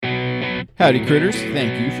Howdy, critters.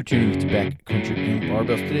 Thank you for tuning to Backcountry and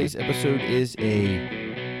Barbells. Today's episode is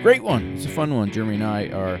a great one. It's a fun one. Jeremy and I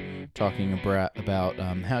are talking about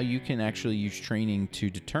how you can actually use training to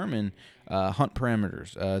determine hunt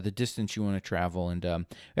parameters, the distance you want to travel, and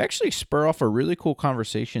actually spur off a really cool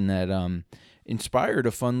conversation that inspired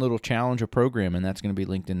a fun little challenge, a program, and that's going to be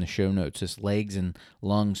linked in the show notes. This Legs and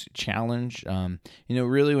Lungs Challenge.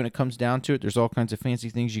 Really when it comes down to it, there's all kinds of fancy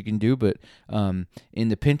things you can do, but in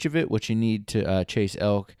the pinch of it, what you need to chase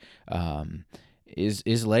elk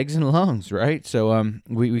is legs and lungs, right? So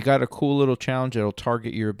we got a cool little challenge that'll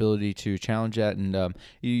target your ability to challenge that, and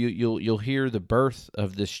you'll hear the birth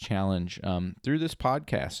of this challenge through this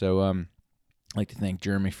podcast. So I'd like to thank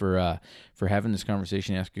Jeremy for having this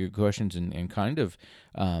conversation, asking good questions, and kind of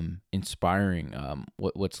inspiring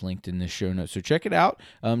what's linked in this show notes. So check it out.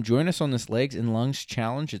 Join us on this Legs and Lungs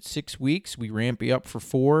Challenge. It's 6 weeks. We ramp you up for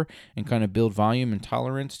 4 and kind of build volume and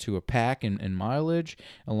tolerance to a pack and mileage,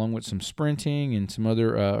 along with some sprinting and some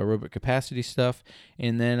other aerobic capacity stuff.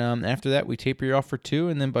 And then after that, we taper you off for 2,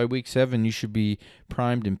 and then by week 7, you should be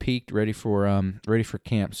primed and peaked, ready for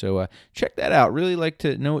camp. So check that out. Really like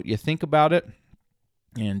to know what you think about it.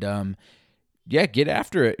 And get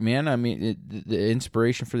after it, man. I mean, the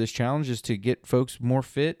inspiration for this challenge is to get folks more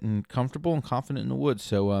fit and comfortable and confident in the woods.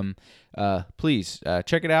 So please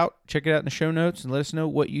check it out. Check it out in the show notes and let us know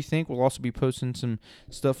what you think. We'll also be posting some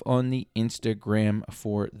stuff on the Instagram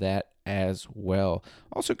for that as well.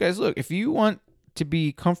 Also, guys, look, if you want to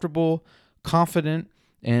be comfortable, confident,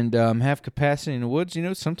 and have capacity in the woods,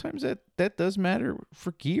 sometimes that does matter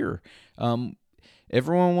for gear.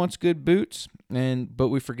 Everyone wants good boots, but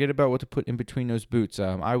we forget about what to put in between those boots.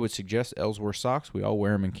 I would suggest Ellsworth socks. We all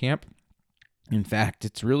wear them in camp. In fact,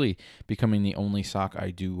 it's really becoming the only sock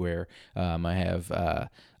I do wear. I have a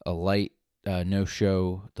light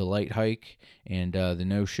no-show, the light hike, and the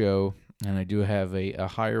no-show, and I do have a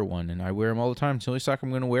higher one, and I wear them all the time. It's the only sock I'm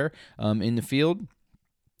going to wear in the field.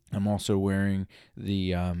 I'm also wearing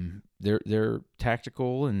the they're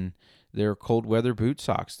tactical and they're cold weather boot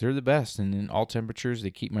socks. They're the best, and in all temperatures,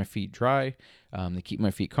 they keep my feet dry. They keep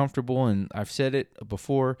my feet comfortable, and I've said it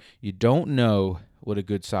before, you don't know what a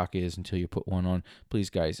good sock is until you put one on. Please,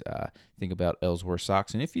 guys, think about Ellsworth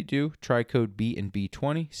socks, and if you do, try code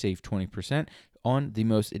BNB20, save 20% on the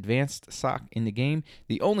most advanced sock in the game,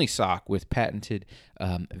 the only sock with patented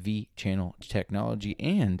V-channel technology,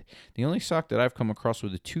 and the only sock that I've come across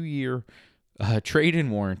with a 2-year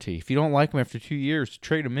trade-in warranty. If you don't like them after 2 years,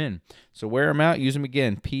 trade them in. So wear them out, use them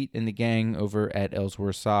again. Pete and the gang over at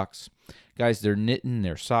Ellsworth Socks. Guys, they're knitting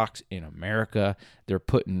their socks in America. They're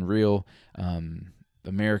putting real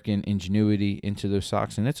American ingenuity into those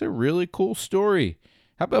socks, and it's a really cool story.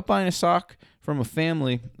 How about buying a sock from a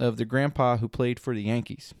family of the grandpa who played for the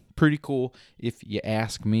Yankees? Pretty cool if you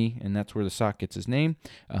ask me, and that's where the sock gets its name.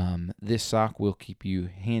 This sock will keep you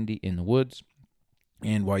handy in the woods.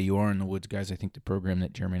 And while you are in the woods, guys, I think the program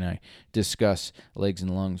that Jeremy and I discuss, Legs and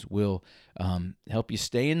Lungs, will help you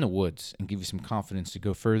stay in the woods and give you some confidence to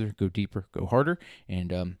go further, go deeper, go harder.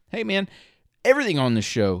 And, hey, man, everything on this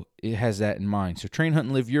show, it has that in mind. So train, hunt,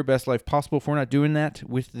 and live your best life possible. If we're not doing that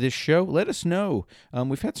with this show, let us know.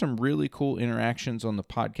 We've had some really cool interactions on the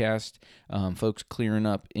podcast, folks clearing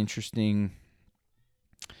up interesting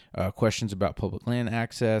questions about public land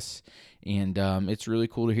access, and it's really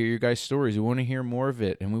cool to hear your guys' stories. We want to hear more of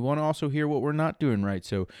it, and we want to also hear what we're not doing right.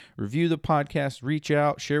 So review the podcast, reach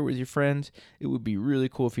out, share it with your friends. It would be really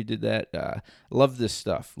cool if you did that. Love this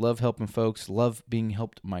stuff. Love helping folks. Love being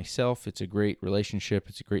helped myself. It's a great relationship.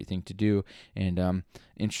 It's a great thing to do, and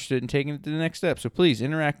interested in taking it to the next step. So please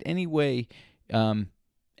interact any way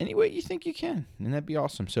you think you can, and that'd be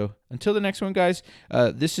awesome. So until the next one, guys,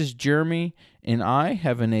 this is Jeremy and I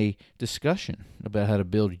having a discussion about how to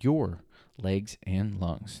build your legs and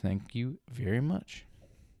lungs. Thank you very much.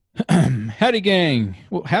 Howdy, gang.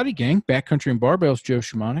 Well, howdy, gang. Backcountry and Barbells, Joe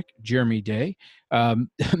Shamanic, Jeremy Day.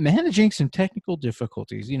 Managing some technical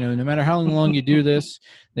difficulties. No matter how long you do this,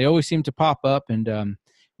 they always seem to pop up. And,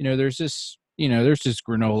 there's this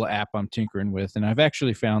granola app I'm tinkering with, and I've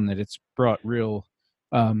actually found that it's brought real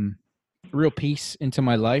peace into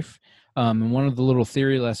my life. And one of the little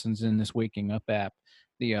theory lessons in this Waking Up app,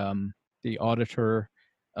 the auditor,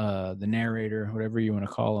 the narrator, whatever you want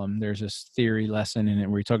to call them, there's this theory lesson in it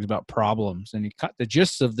where he talks about problems. And the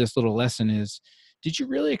gist of this little lesson is, did you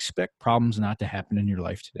really expect problems not to happen in your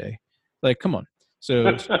life today? Like, come on.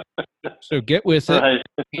 So get with it, right.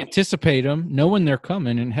 Anticipate them, know when they're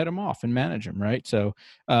coming, and head them off and manage them, right? So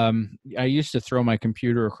I used to throw my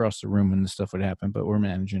computer across the room when this stuff would happen, but we're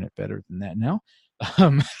managing it better than that now.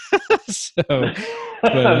 Well,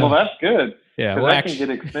 that's good. Yeah, Because well, that can get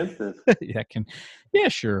actually, expensive. yeah,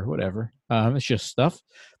 sure, whatever. It's just stuff.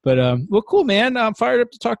 But well, cool, man. I'm fired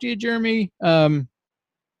up to talk to you, Jeremy.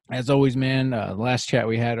 As always, man, the last chat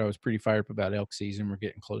we had, I was pretty fired up about elk season. We're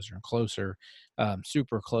getting closer and closer,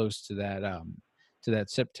 super close to that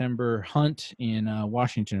September hunt in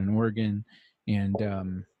Washington and Oregon. And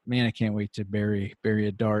man, I can't wait to bury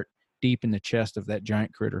a dart deep in the chest of that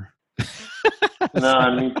giant critter.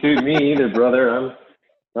 No, me too. Me either, brother.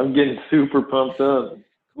 I'm getting super pumped up.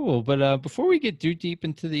 Cool, but before we get too deep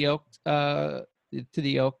into the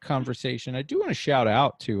elk conversation, I do want to shout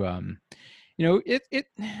out to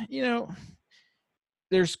you know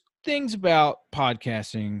there's things about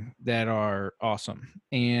podcasting that are awesome.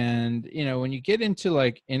 And, when you get into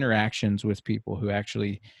like interactions with people who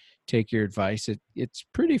actually take your advice, it's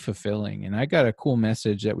pretty fulfilling. And I got a cool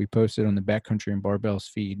message that we posted on the Backcountry and Barbells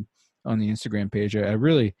feed on the Instagram page. I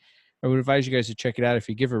would advise you guys to check it out if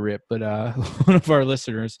you give a rip. But one of our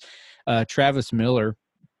listeners, Travis Miller,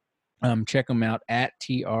 check him out at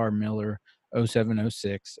TR Miller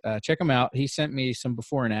 0706. Check him out. He sent me some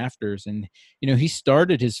before and afters, and he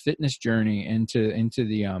started his fitness journey into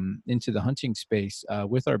the hunting space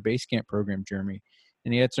with our base camp program, Jeremy.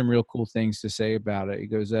 And he had some real cool things to say about it. He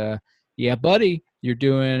goes, "Yeah, buddy, you're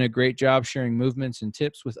doing a great job sharing movements and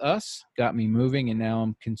tips with us. Got me moving, and now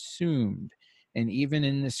I'm consumed. And even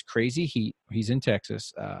in this crazy heat, he's in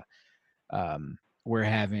Texas. Um, we're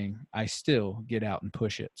having, I still get out and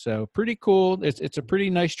push it." So pretty cool. It's a pretty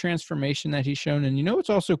nice transformation that he's shown. And what's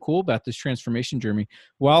also cool about this transformation, Jeremy?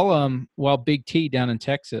 While Big T down in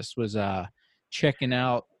Texas was checking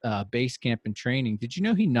out base camp and training, did you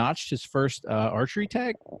know he notched his first archery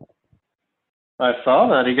tag? I saw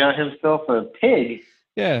that he got himself a pig.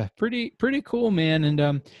 Yeah, pretty cool, man.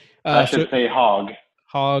 And I so should say hog.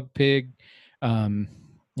 hog, pig,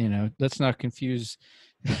 let's not confuse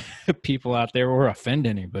people out there or offend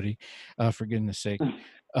anybody, for goodness sake.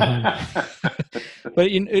 But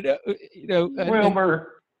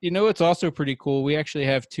Wilbur. It's also pretty cool. We actually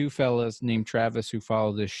have two fellas named Travis who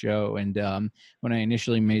follow this show, and when I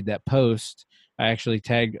initially made that post, I actually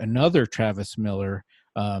tagged another Travis Miller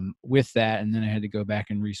with that, and then I had to go back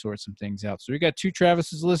and resort some things out. So we got two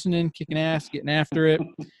Travises listening, kicking ass, getting after it.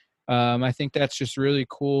 I think that's just really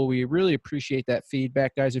cool. We really appreciate that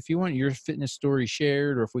feedback, guys. If you want your fitness story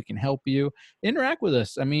shared, or if we can help you, interact with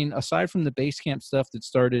us. I mean, aside from the base camp stuff that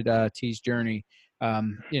started T's journey,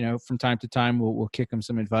 from time to time, we'll kick him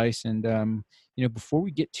some advice. And, before we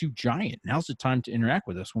get too giant, now's the time to interact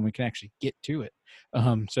with us when we can actually get to it.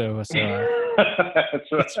 That's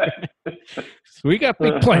right. So we got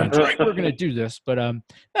big plans, right? We're going to do this, but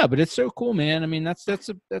but it's so cool, man. I mean, that's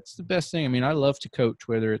the best thing. I mean, I love to coach,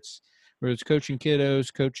 whether it's coaching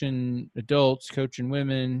kiddos, coaching adults, coaching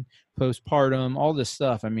women, postpartum, all this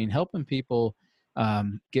stuff. I mean, helping people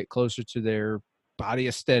get closer to their body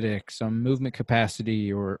aesthetic, some movement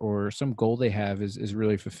capacity, or some goal they have is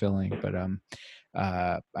really fulfilling. But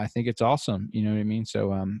I think it's awesome. You know what I mean?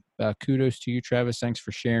 So kudos to you, Travis. Thanks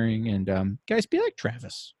for sharing. And guys, be like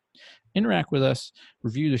Travis. Interact with us,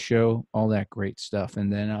 review the show, all that great stuff.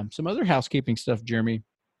 And then some other housekeeping stuff, Jeremy.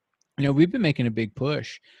 We've been making a big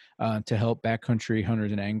push to help backcountry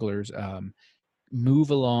hunters and anglers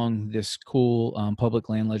move along this cool public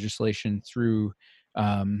land legislation through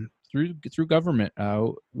government.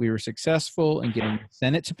 We were successful in getting the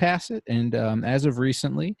Senate to pass it, and as of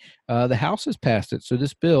recently, the House has passed it. So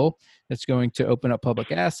this bill that's going to open up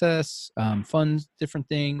public access, fund different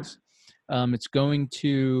things. It's going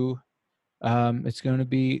to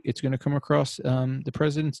come across the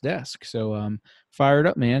president's desk. So fired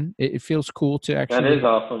up, man. It feels cool to actually. That is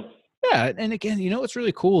awesome. Yeah, and again, what's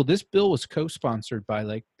really cool? This bill was co-sponsored by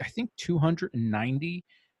I think 290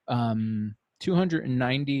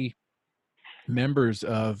 members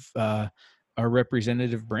of our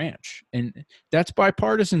representative branch, and that's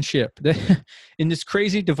bipartisanship. In this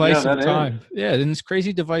crazy divisive time, in this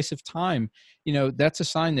crazy divisive time, that's a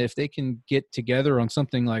sign that if they can get together on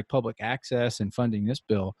something like public access and funding this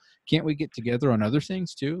bill, can't we get together on other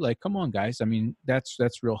things too? Like, come on, guys. I mean, that's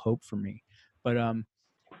real hope for me. But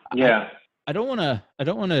yeah, I don't want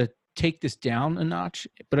to take this down a notch,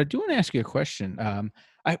 but I do want to ask you a question.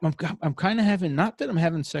 I'm kind of having, not that I'm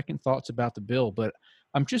having second thoughts about the bill, but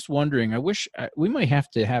I'm just wondering, I wish we might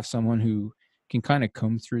have to have someone who can kind of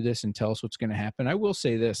comb through this and tell us what's going to happen. I will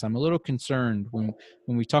say this, I'm a little concerned when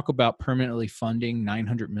we talk about permanently funding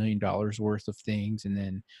 $900 million worth of things, and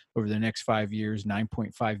then over the next 5 years,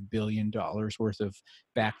 $9.5 billion worth of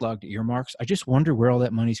backlogged earmarks. I just wonder where all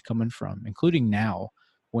that money's coming from, including now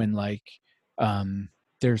when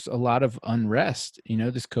there's a lot of unrest.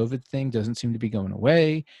 This COVID thing doesn't seem to be going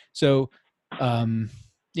away. So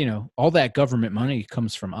all that government money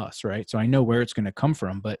comes from us, right? So I know where it's going to come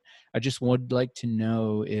from, but I just would like to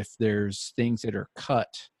know if there's things that are cut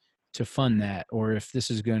to fund that, or if this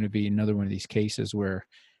is going to be another one of these cases where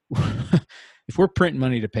if we're printing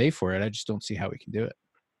money to pay for it, I just don't see how we can do it.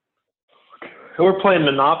 We're playing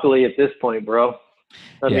Monopoly at this point, bro.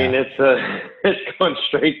 I mean, it's going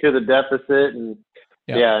straight to the deficit, and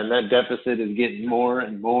and that deficit is getting more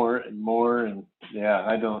and more and more, and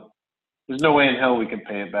there's no way in hell we can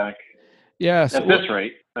pay it back. Yeah, at this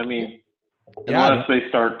rate. I mean, unless they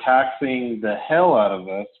start taxing the hell out of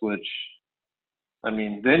us, which, I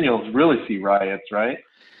mean, then you'll really see riots, right?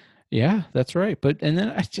 Yeah, that's right. And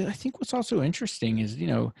then I think what's also interesting is,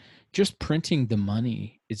 just printing the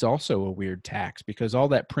money is also a weird tax, because all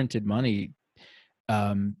that printed money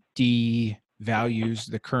devalues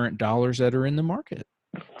the current dollars that are in the market.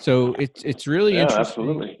 So it's really interesting.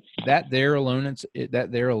 Absolutely. That there alone is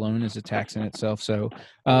a tax in itself. So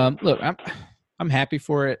look, I'm happy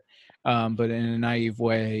for it, but in a naive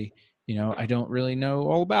way. I don't really know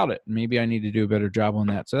all about it. Maybe I need to do a better job on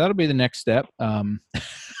that. So that'll be the next step.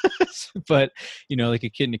 But, like a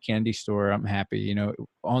kid in a candy store, I'm happy.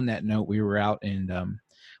 On that note, we were out and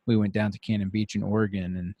we went down to Cannon Beach in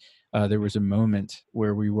Oregon, and there was a moment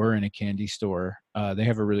where we were in a candy store. They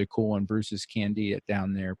have a really cool one, Bruce's Candy,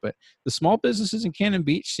 down there. But the small businesses in Cannon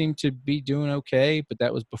Beach seem to be doing okay, but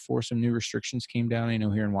that was before some new restrictions came down. I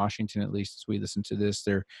know here in Washington, at least as we listen to this,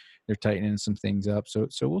 they're tightening some things up. So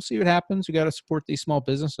we'll see what happens. We got to support these small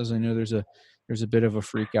businesses. I know there's a bit of a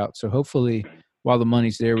freak out. So hopefully, while the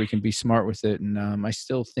money's there, we can be smart with it. And I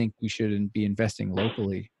still think we should be investing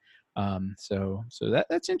locally. So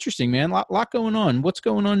that's interesting, man. Lot going on. What's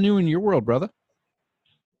going on new in your world, brother?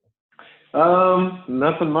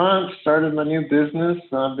 Nothing much. Started my new business.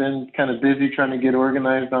 I've been kind of busy trying to get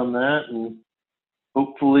organized on that, and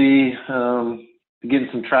hopefully getting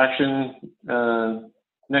some traction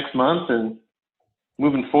next month and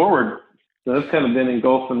moving forward. So that's kind of been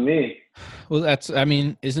engulfing me. Well,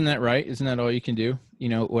 isn't that right? Isn't that all you can do?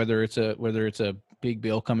 Whether it's a big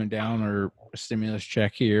bill coming down, or a stimulus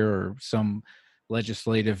check here, or some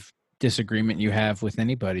legislative disagreement you have with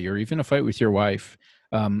anybody, or even a fight with your wife,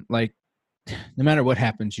 no matter what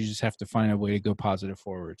happens, you just have to find a way to go positive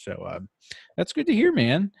forward. So that's good to hear,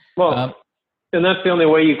 man. Well, and that's the only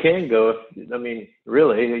way you can go. I mean,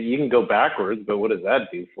 really, you can go backwards, but what does that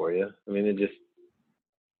do for you? I mean, it just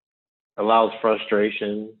allows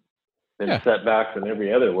frustration and setbacks in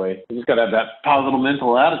every other way. You just got to have that positive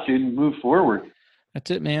mental attitude and move forward.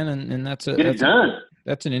 That's it, man. And get it done.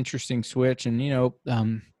 That's an interesting switch. And,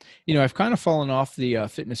 I've kind of fallen off the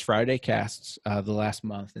Fitness Friday casts the last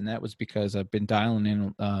month. And that was because I've been dialing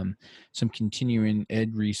in some continuing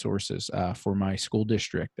ed resources for my school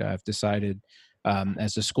district. I've decided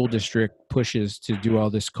as the school district pushes to do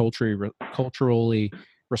all this culturally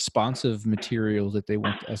responsive material that they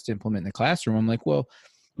want us to implement in the classroom, I'm like, well,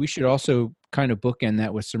 we should also kind of bookend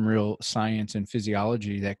that with some real science and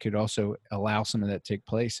physiology that could also allow some of that to take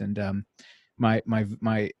place. And my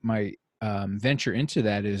venture into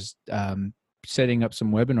that is setting up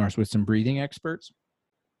some webinars with some breathing experts.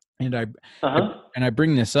 And I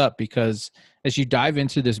bring this up because as you dive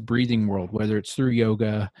into this breathing world, whether it's through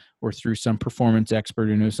yoga or through some performance expert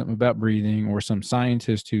who knows something about breathing, or some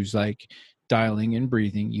scientist who's like dialing in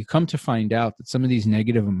breathing, you come to find out that some of these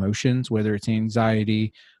negative emotions, whether it's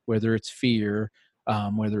anxiety, whether it's fear,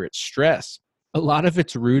 whether it's stress, a lot of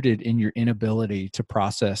it's rooted in your inability to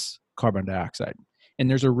process carbon dioxide. And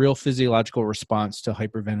there's a real physiological response to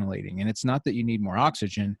hyperventilating. And it's not that you need more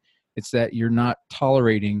oxygen, it's that you're not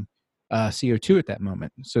tolerating CO2 at that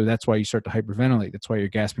moment. So that's why you start to hyperventilate. That's why you're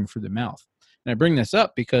gasping through the mouth. And I bring this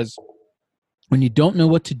up because when you don't know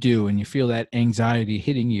what to do and you feel that anxiety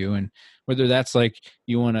hitting you, and whether that's like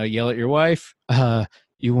you want to yell at your wife,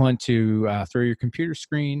 you want to throw your computer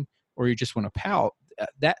screen, or you just want to pout,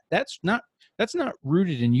 that's not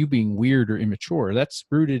rooted in you being weird or immature. That's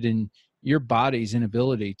rooted in your body's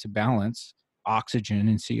inability to balance oxygen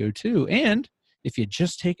and CO2. And if you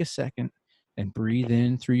just take a second and breathe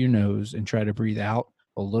in through your nose and try to breathe out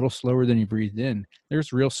a little slower than you breathed in,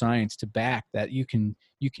 there's real science to back that you can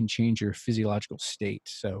change your physiological state.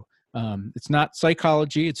 So it's not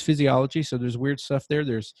psychology, it's physiology. So there's weird stuff there.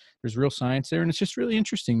 There's real science there. And it's just really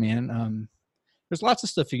interesting, man. There's lots of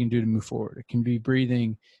stuff you can do to move forward. It can be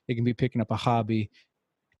breathing. It can be picking up a hobby.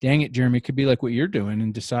 Dang it, Jeremy, it could be like what you're doing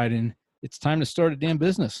and deciding it's time to start a damn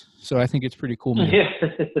business. So I think it's pretty cool, man.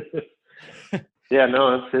 Yeah. Yeah,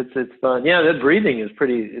 no, it's fun. Yeah, that breathing is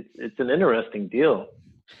it's an interesting deal.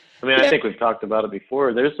 I mean, I think we've talked about it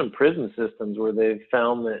before. There's some prison systems where they've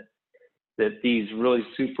found that these really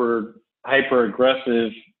super hyper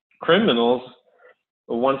aggressive criminals,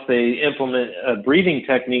 once they implement a breathing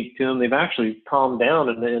technique to them, they've actually calmed down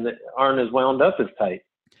and aren't as wound up as tight.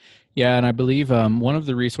 Yeah, and I believe one of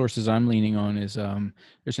the resources I'm leaning on is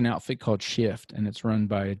there's an outfit called Shift, and it's run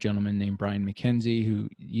by a gentleman named Brian McKenzie, who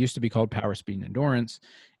used to be called Power, Speed, and Endurance.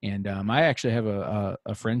 And I actually have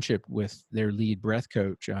a friendship with their lead breath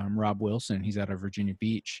coach, Rob Wilson. He's out of Virginia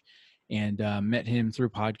Beach, and met him through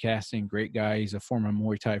podcasting. Great guy. He's a former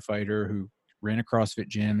Muay Thai fighter who ran a CrossFit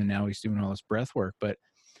gym, and now he's doing all this breath work. But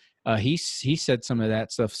he said some of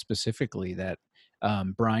that stuff specifically, that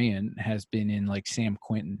Brian has been in like San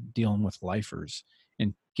Quentin dealing with lifers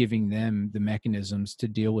and giving them the mechanisms to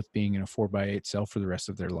deal with being in a 4x8 cell for the rest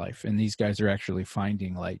of their life. And these guys are actually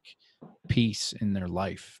finding like peace in their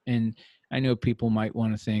life. And I know people might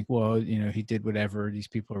want to think, well, he did whatever, these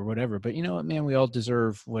people or whatever, but you know what, man, we all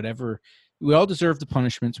deserve whatever. We all deserve the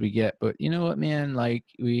punishments we get, but you know what, man, like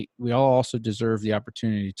we all also deserve the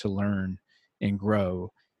opportunity to learn and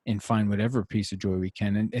grow and find whatever piece of joy we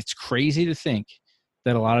can. And it's crazy to think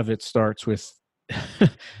that a lot of it starts with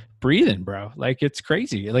breathing, bro. Like it's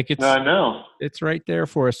crazy. Like I know it's right there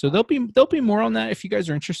for us. So there'll be more on that. If you guys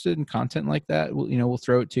are interested in content like that, we'll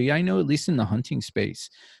throw it to you. I know at least in the hunting space,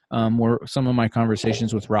 where some of my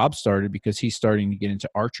conversations with Rob started, because he's starting to get into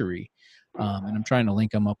archery. And I'm trying to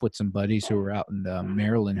link him up with some buddies who are out in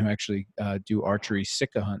Maryland who actually do archery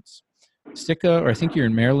Sika hunts. Sika, or I think you're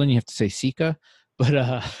in Maryland, you have to say Sika.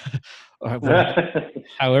 But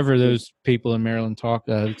however those people in Maryland talk,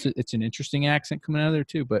 it's an interesting accent coming out of there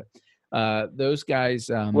too. But those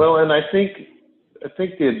guys. Well, and I think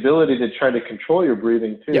the ability to try to control your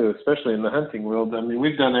breathing too, yep, especially in the hunting world. I mean,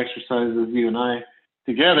 we've done exercises, you and I,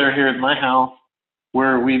 together here at my house,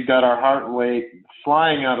 where we've got our heart rate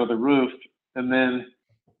flying out of the roof, and then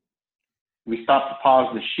we stop to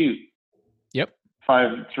pause to shoot. Yep.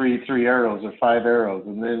 Three arrows or 5 arrows,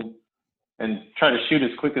 and try to shoot as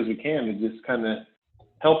quick as we can to just kind of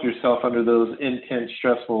help yourself under those intense,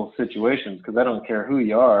 stressful situations. Because I don't care who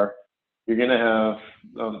you are, you're going to have,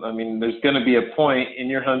 there's going to be a point in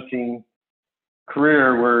your hunting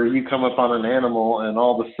career where you come up on an animal and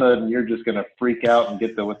all of a sudden you're just going to freak out and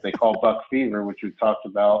get what they call buck fever, which we've talked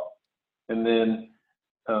about. And then,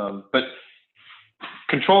 but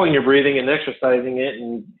controlling your breathing and exercising it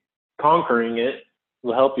and conquering it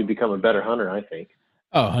will help you become a better hunter, I think.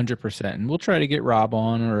 Oh, 100%. And we'll try to get Rob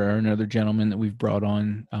on, or another gentleman that we've brought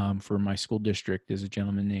on for my school district is a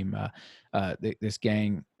gentleman named this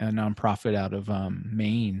gang, a nonprofit out of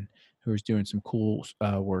Maine, who is doing some cool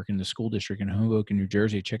work in the school district in Hoboken, New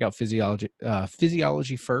Jersey. Check out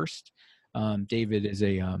Physiology First. David is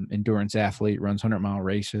a endurance athlete, runs 100-mile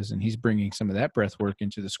races, and he's bringing some of that breath work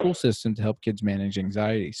into the school system to help kids manage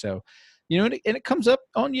anxiety. So, and it comes up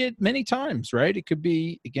on you many times, right? It could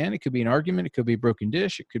be an argument. It could be a broken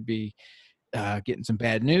dish. It could be getting some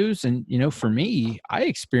bad news. And, for me, I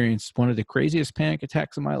experienced one of the craziest panic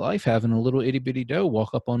attacks of my life, having a little itty bitty doe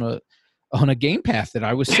walk up on a game path that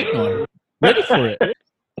I was sitting on, ready for it.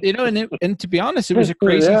 And to be honest, it was a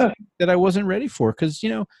crazy thing that I wasn't ready for. Cause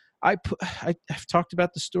I've talked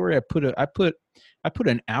about the story. I put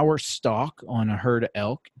an hour stalk on a herd of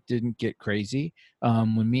elk. Didn't get crazy.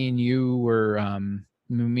 When me and you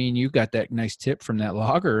got that nice tip from that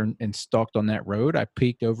logger and stalked on that road, I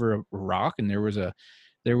peeked over a rock, and there was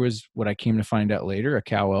what I came to find out later, a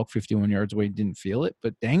cow elk 51 yards away. Didn't feel it,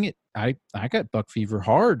 but dang it, I got buck fever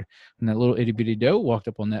hard when that little itty bitty doe walked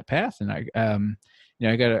up on that path, and I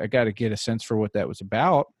got to get a sense for what that was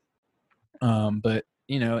about. But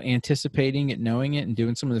anticipating it, knowing it, and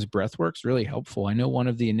doing some of this breath work is really helpful. I know one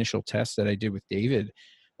of the initial tests that I did with David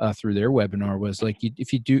through their webinar was like,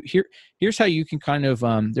 if you do here's how you can kind of,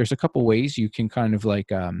 there's a couple ways you can kind of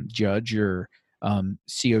like judge your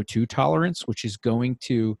CO2 tolerance, which is going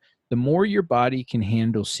to, the more your body can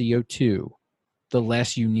handle CO2, the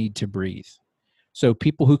less you need to breathe. So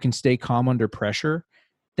people who can stay calm under pressure,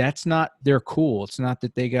 they're cool. It's not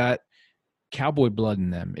that they got cowboy blood in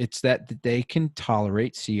them. It's that they can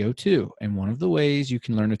tolerate CO2. And one of the ways you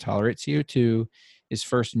can learn to tolerate CO2 is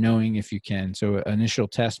first knowing if you can. So an initial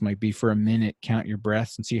test might be for a minute, count your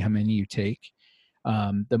breaths and see how many you take.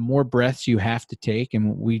 The more breaths you have to take,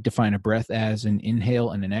 and we define a breath as an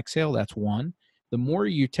inhale and an exhale, that's one. The more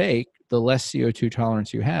you take, the less CO2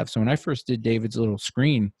 tolerance you have. So when I first did David's little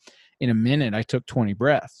screen, in a minute, I took 20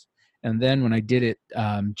 breaths. And then when I did it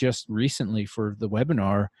just recently for the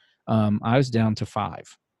webinar, I was down to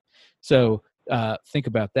 5. So think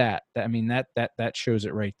about that. That shows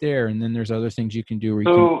it right there. And then there's other things you can do where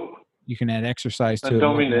you can add exercise to it. I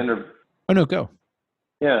don't mean to interrupt. Oh no, go.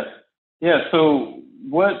 Yeah. So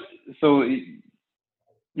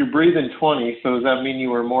You're breathing 20, so does that mean you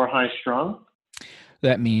were more high strung?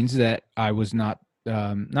 That means that I was not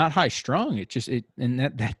high strung.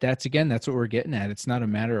 That's again, that's what we're getting at. It's not a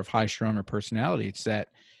matter of high strung or personality. It's that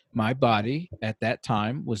my body at that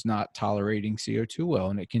time was not tolerating CO2 well,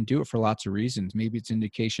 and it can do it for lots of reasons. Maybe it's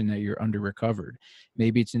indication that you're under recovered.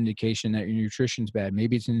 Maybe it's indication that your nutrition's bad.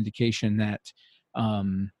 Maybe it's an indication that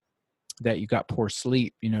that you got poor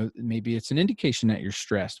sleep. Maybe it's an indication that you're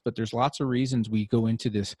stressed. But there's lots of reasons we go into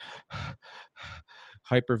this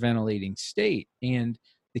hyperventilating state, and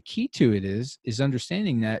the key to it is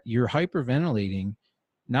understanding that you're hyperventilating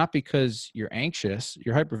not because you're anxious.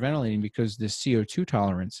 You're hyperventilating because this CO2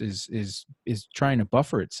 tolerance is trying to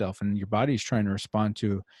buffer itself, and your body is trying to respond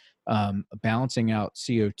to balancing out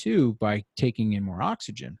CO2 by taking in more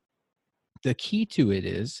oxygen. The key to it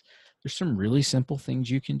is there's some really simple things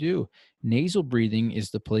you can do. Nasal breathing is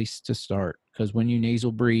the place to start, because when you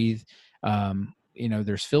nasal breathe,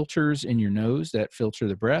 there's filters in your nose that filter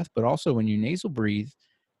the breath, but also when you nasal breathe,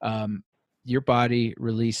 your body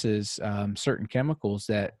releases certain chemicals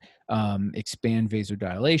that expand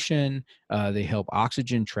vasodilation. They help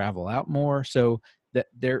oxygen travel out more. So that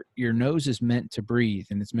your nose is meant to breathe,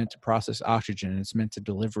 and it's meant to process oxygen, and it's meant to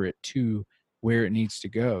deliver it to where it needs to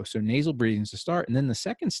go. So nasal breathing is the start. And then the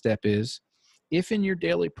second step is, if in your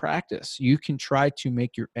daily practice you can try to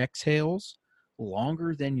make your exhales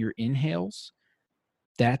longer than your inhales,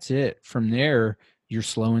 that's it. From there, you're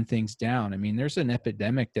slowing things down. I mean, there's an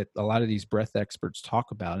epidemic that a lot of these breath experts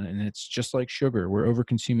talk about, and it's just like sugar. We're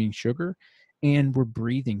over-consuming sugar, and we're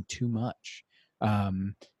breathing too much.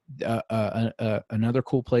 Another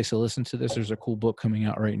cool place to listen to this, there's a cool book coming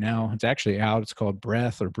out right now. It's actually out. It's called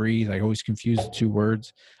Breath or Breathe. I always confuse the two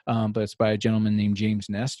words, but it's by a gentleman named James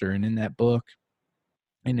Nestor. And in that book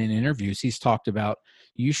and in interviews, he's talked about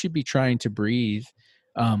you should be trying to breathe.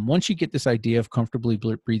 Once you get this idea of comfortably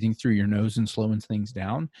breathing through your nose and slowing things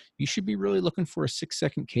down, you should be really looking for a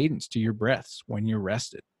 6-second cadence to your breaths when you're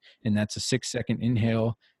rested. And that's a 6-second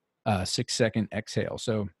inhale, 6-second exhale.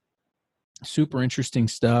 So super interesting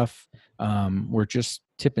stuff. We're just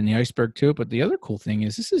tipping the iceberg to it. But the other cool thing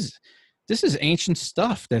is this is ancient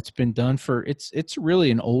stuff that's been done for, it's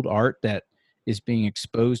really an old art that is being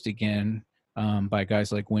exposed again by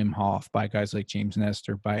guys like Wim Hof, by guys like James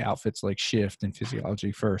Nestor, by outfits like Shift and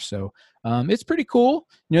Physiology First. So it's pretty cool.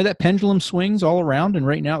 That pendulum swings all around, and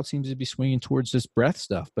right now it seems to be swinging towards this breath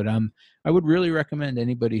stuff. But I would really recommend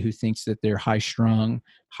anybody who thinks that they're high strung,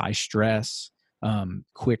 high stress,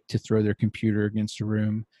 quick to throw their computer against a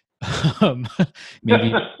room,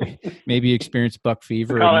 maybe experience buck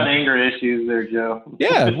fever. Call it anger issues there, Joe.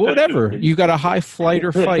 Yeah, whatever. You got a high flight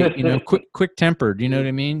or fight, quick tempered, you know what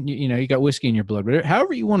I mean? You got whiskey in your blood, but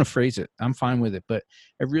however you want to phrase it, I'm fine with it. But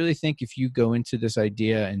I really think if you go into this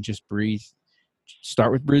idea and just breathe,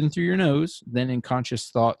 start with breathing through your nose, then in conscious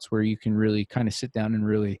thoughts where you can really kind of sit down and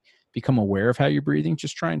really become aware of how you're breathing,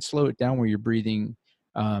 just try and slow it down where you're breathing,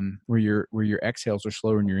 where your exhales are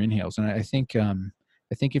slower than your inhales. And I think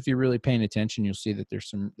if you're really paying attention, you'll see that there's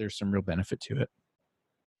some real benefit to it.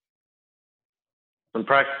 I'm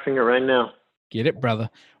practicing it right now. Get it, brother.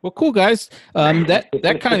 Well, cool, guys.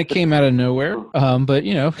 That kind of came out of nowhere, but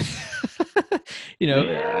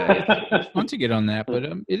it's fun to get on that. But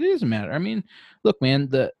it doesn't matter. I mean, look, man,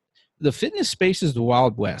 the fitness space is the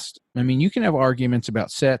Wild West. I mean, you can have arguments about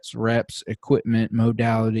sets, reps, equipment,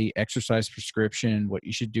 modality, exercise prescription, what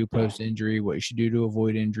you should do post-injury, what you should do to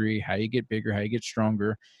avoid injury, how you get bigger, how you get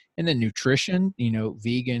stronger. And then nutrition,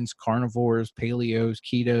 vegans, carnivores, paleos,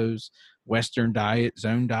 ketos, Western diet,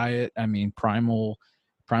 zone diet. I mean, primal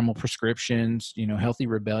prescriptions, healthy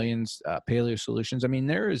rebellions, paleo solutions. I mean,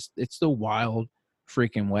 it's the wild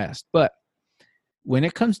freaking West. But when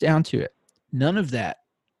it comes down to it, none of that,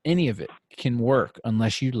 any of it can work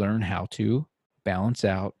unless you learn how to balance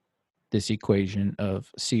out this equation of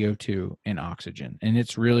CO2 and oxygen. And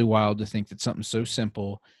it's really wild to think that something so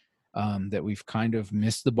simple, that we've kind of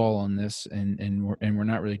missed the ball on this, and we're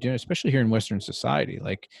not really doing it, especially here in Western society.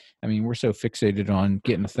 Like, I mean, we're so fixated on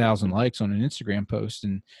getting 1,000 likes on an Instagram post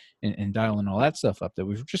and dialing all that stuff up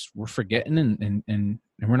that we're forgetting and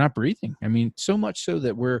we're not breathing. I mean, so much so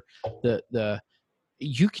that we're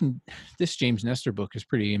this James Nestor book is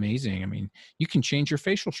pretty amazing. I mean, you can change your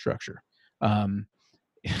facial structure by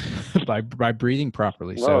breathing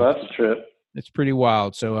properly. Well, so that's a trip. It's pretty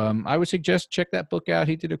wild. So I would suggest check that book out.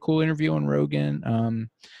 He did a cool interview on Rogan.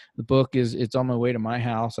 The book it's on my way to my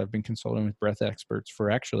house. I've been consulting with breath experts for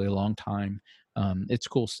actually a long time. It's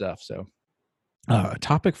cool stuff. So a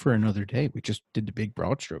topic for another day. We just did the big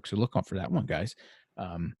broad stroke. So look out for that one, guys.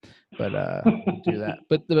 We'll do that.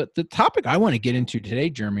 But the topic I want to get into today,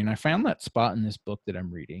 Jeremy, and I found that spot in this book that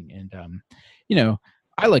I'm reading, and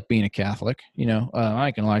I like being a Catholic. I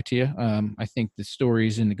ain't gonna lie to you. I think the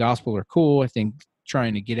stories in the gospel are cool. I think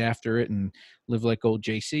trying to get after it and live like old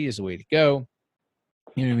JC is the way to go.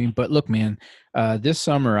 You know what I mean? But look, man, this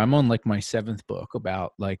summer I'm on like my 7th book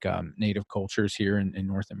about like native cultures here in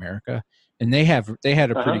North America, and they had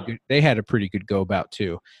a pretty good go about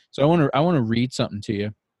too. So I want to read something to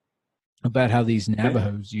you about how these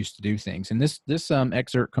Navajos used to do things. And this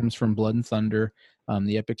excerpt comes from Blood and Thunder,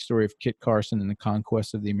 the epic story of Kit Carson and the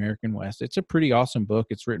conquest of the American West. It's a pretty awesome book.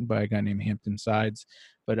 It's written by a guy named Hampton Sides.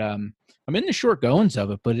 But I'm in the short goings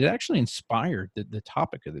of it, but it actually inspired the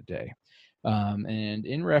topic of the day. And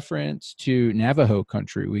in reference to Navajo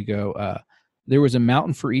country, we go, there was a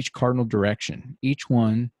mountain for each cardinal direction, each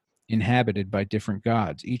one inhabited by different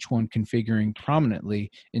gods, each one configuring prominently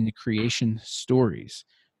in the creation stories.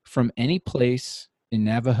 From any place in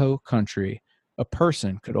Navajo country, a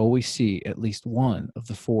person could always see at least one of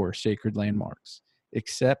the 4 sacred landmarks,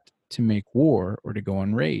 except to make war or to go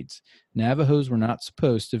on raids. Navajos were not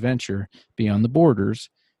supposed to venture beyond the borders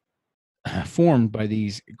formed by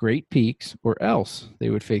these great peaks, or else they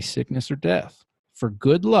would face sickness or death. For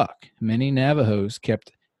good luck, many Navajos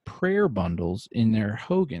kept prayer bundles in their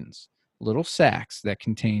hogans, little sacks that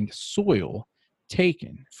contained soil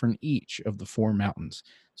taken from each of the 4 mountains.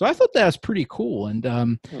 So I thought that was pretty cool. And yeah,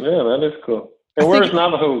 that is cool. And where's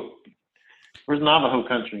Navajo? Where's Navajo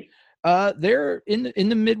country? They're in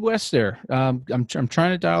the Midwest there. I'm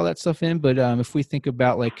trying to dial that stuff in, but if we think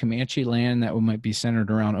about like Comanche land, that might be centered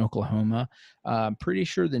around Oklahoma. I'm pretty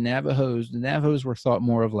sure the Navajos were thought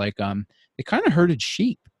more of like they kind of herded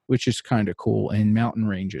sheep, which is kind of cool, in mountain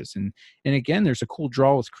ranges. And again, there's a cool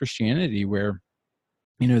draw with Christianity where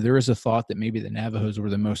there is a thought that maybe the Navajos were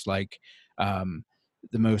the most like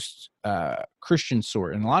Christian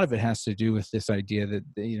sort, and a lot of it has to do with this idea that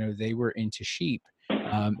they were into sheep.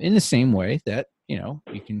 In the same way that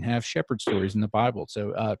you can have shepherd stories in the Bible.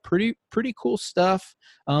 So pretty cool stuff.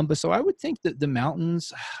 But so I would think that the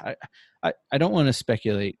mountains, I don't want to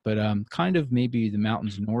speculate, but kind of maybe the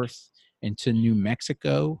mountains north into New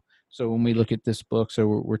Mexico. So when we look at this book, so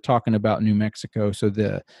we're talking about New Mexico. So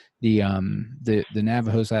the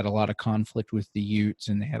Navajos had a lot of conflict with the Utes,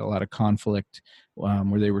 and they had a lot of conflict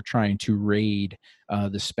where they were trying to raid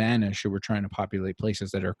the Spanish, who were trying to populate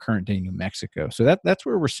places that are current day New Mexico. So that's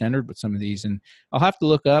where we're centered with some of these. And I'll have to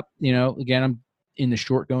look up, again, I'm in the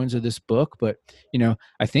short goings of this book, but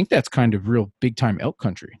I think that's kind of real big time elk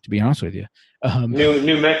country, to be honest with you.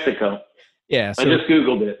 New Mexico. Yeah, so, I just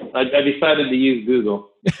Googled it. I decided to use Google.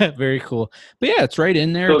 Very cool. But yeah, it's right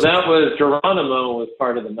in there. So that was Geronimo was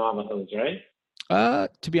part of the Navajos,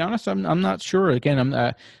 right? To be honest, I'm not sure.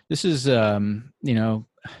 Again, this is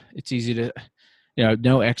it's easy to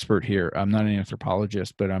no expert here. I'm not an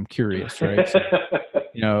anthropologist, but I'm curious, right? So,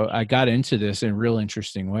 I got into this in a real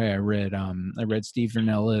interesting way. I read Steve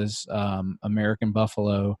Vernella's American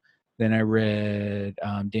Buffalo. Then I read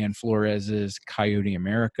Dan Flores's Coyote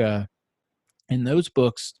America. And those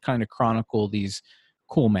books kind of chronicle these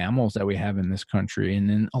cool mammals that we have in this country. And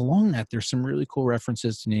then along that, there's some really cool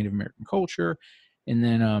references to Native American culture. And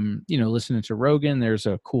then, listening to Rogan, there's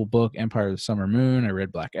a cool book, Empire of the Summer Moon. I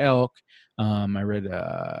read Black Elk. I read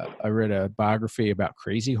a biography about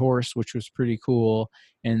Crazy Horse, which was pretty cool.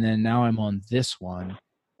 And then now I'm on this one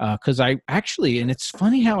because I actually, and it's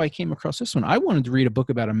funny how I came across this one. I wanted to read a book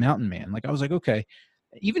about a mountain man. Like I was like, okay.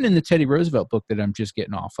 Even in the Teddy Roosevelt book that I'm just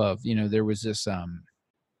getting off of, there was this,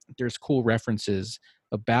 there's cool references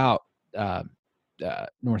about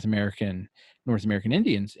North American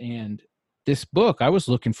Indians. And this book, I was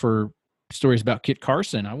looking for stories about Kit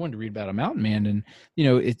Carson. I wanted to read about a mountain man, and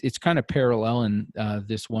it's kind of paralleling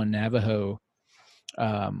this one Navajo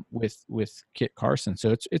with Kit Carson.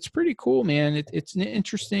 So it's pretty cool, man. It's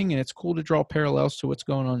interesting, and it's cool to draw parallels to what's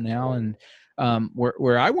going on now. And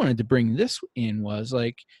where I wanted to bring this in was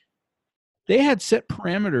like they had set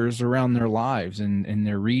parameters around their lives and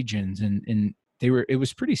their regions, and it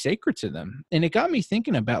was pretty sacred to them. And it got me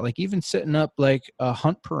thinking about like even setting up like a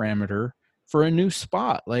hunt parameter for a new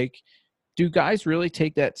spot. Like, do guys really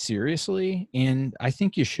take that seriously? And I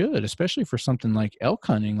think you should, especially for something like elk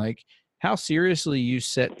hunting. Like how seriously you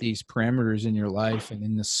set these parameters in your life and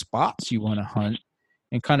in the spots you want to hunt,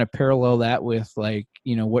 and kind of parallel that with like,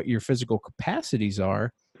 what your physical capacities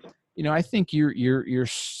are. I think you're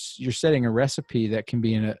setting a recipe that can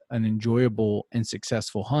be an enjoyable and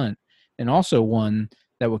successful hunt, and also one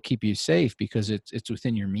that will keep you safe because it's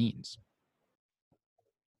within your means.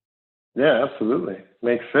 Yeah, absolutely.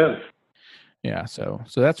 Makes sense. Yeah, so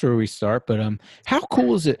that's where we start. But how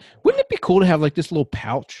cool is it? Wouldn't it be cool to have like this little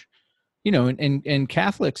pouch? You know, and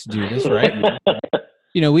Catholics do this, right?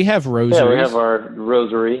 You know, we have Yeah, we have rosaries. our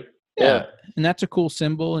rosary. Yeah, Yeah. and that's a cool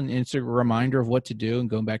symbol, and it's a reminder of what to do. And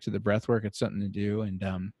going back to the breath work, it's something to do and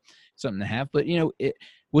something to have. But you know,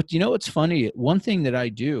 what's funny? One thing that I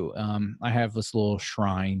do, I have this little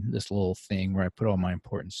shrine, this little thing where I put all my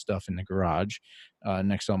important stuff in the garage,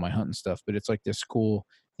 next to all my hunting stuff. But it's like this cool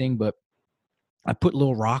thing. But I put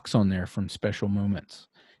little rocks on there from special moments,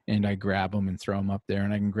 and I grab them and throw them up there,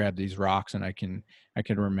 and I can grab these rocks and I can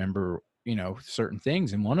remember, you know, certain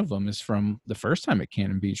things. And one of them is from the first time at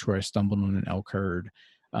Cannon Beach where I stumbled on an elk herd,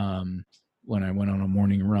 um, when I went on a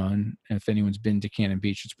morning run. And if anyone's been to Cannon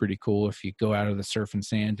Beach, it's pretty cool. If you go out of the surf and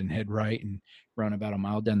sand and head right and run about a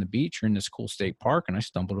mile down the beach, you're in this cool state park, and I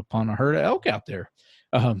stumbled upon a herd of elk out there.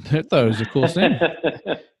 I thought it was the coolest thing.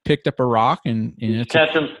 Picked up a rock and Did you it's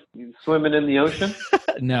catch them swimming in the ocean?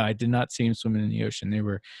 no, I did not see him swimming in the ocean. They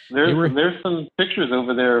were There's some pictures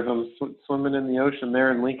over there of them swimming in the ocean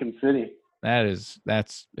there in Lincoln City.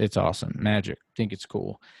 it's awesome. Magic. I think it's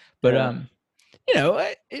cool. But Yeah. you know,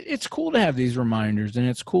 it's cool to have these reminders, and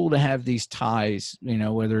it's cool to have these ties, you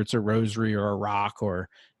know, whether it's a rosary or a rock or,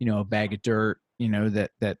 you know, a bag of dirt, you know,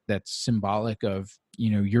 that's symbolic of, you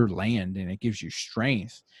know, your land, and it gives you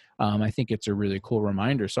strength. I think it's a really cool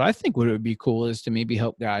reminder. So I think what it would be cool is to maybe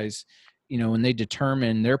help guys, you know, when they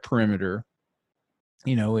determine their perimeter,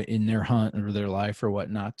 you know, in their hunt or their life or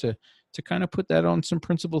whatnot, to kind of put that on some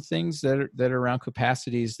principal things that are around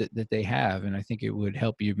capacities that they have. And I think it would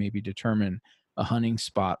help you maybe determine a hunting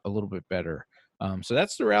spot a little bit better. So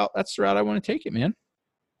that's the route. That's the route I want to take it, man.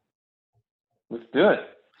 Let's do it.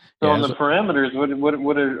 So Yeah. on the parameters,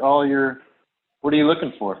 what are all your, what are you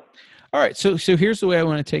looking for? All right. So here's the way I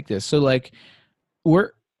want to take this. So like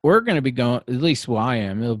we're going to be going, at least well, I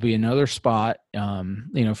am, it'll be another spot. You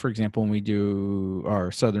know, for example, when we do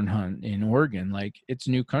our southern hunt in Oregon, like it's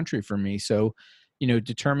new country for me. So, you know,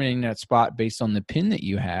 determining that spot based on the pin that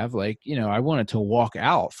you have, like, you know, I wanted to walk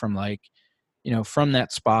out from like, you know, from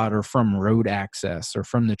that spot or from road access or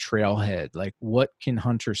from the trailhead. Like what can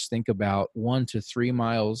hunters think about 1 to 3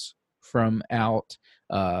 miles from out,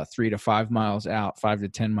 3 to 5 miles out, 5 to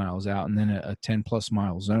 10 miles out, and then a 10 plus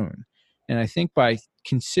mile zone. And I think by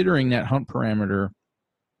considering that hunt parameter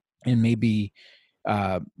and maybe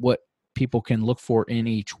what people can look for in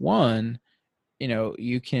each one, you know,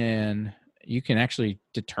 you can actually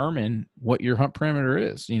determine what your hunt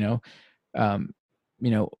parameter is. Um,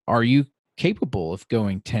 you know, are you capable of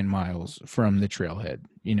going 10 miles from the trailhead?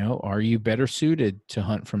 You know, are you better suited to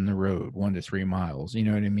hunt from the road 1 to 3 miles? You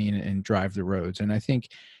know what I mean? And drive the roads. And I think,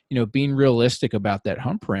 you know, being realistic about that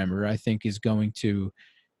hunt parameter, I think is going to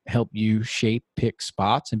help you pick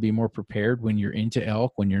spots and be more prepared when you're into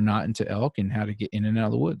elk, when you're not into elk, and how to get in and out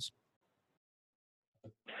of the woods.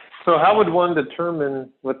 So how would one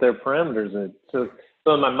determine what their parameters are?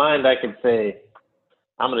 So in my mind, I could say,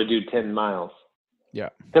 I'm going to do 10 miles. Yeah.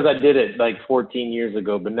 Because I did it like 14 years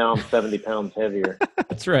ago, but now I'm 70 pounds heavier.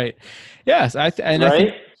 That's right. Yes. Right? I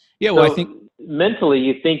think, yeah, well, so I think mentally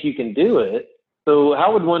you think you can do it. So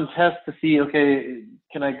how would one test to see, okay,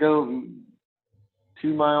 can I go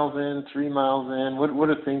 2 miles in, 3 miles in? What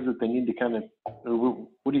are things that they need to kind of,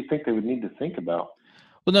 what do you think they would need to think about?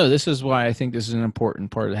 Well, no, this is why I think this is an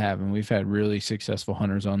important part to have. And we've had really successful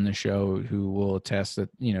hunters on the show who will attest that,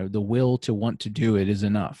 you know, the will to want to do it is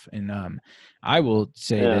enough. And I will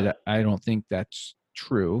say that I don't think that's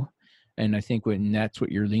true. And I think when that's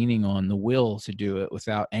what you're leaning on, the will to do it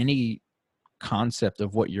without any concept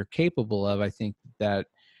of what you're capable of, I think that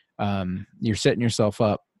you're setting yourself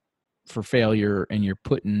up for failure, and you're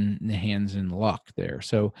putting the hands in luck there.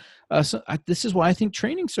 So, this is why I think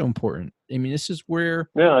training's so important. I mean, this is where,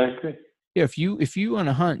 I agree. Yeah, if you want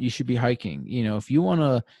to hunt, you should be hiking. You know, if you want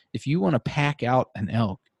to pack out an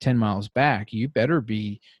elk 10 miles back, you better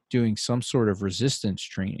be doing some sort of resistance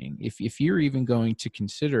training. If you're even going to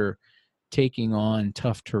consider taking on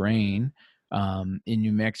tough terrain, in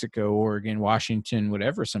New Mexico, Oregon, Washington,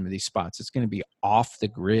 whatever, some of these spots, it's going to be off the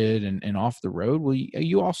grid and off the road. Well,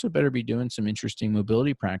 you also better be doing some interesting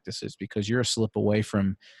mobility practices, because you're a slip away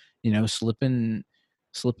from, you know, slipping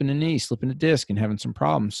a knee, slipping a disc, and having some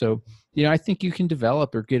problems. So, you know, I think you can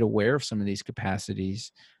develop or get aware of some of these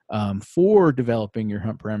capacities, for developing your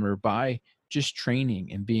hunt parameter by just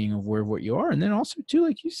training and being aware of what you are. And then also too,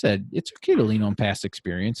 like you said, it's okay to lean on past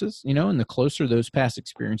experiences, you know, and the closer those past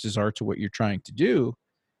experiences are to what you're trying to do,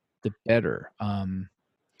 the better.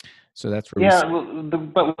 So that's where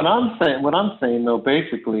but what I'm saying though,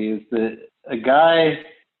 basically, is that a guy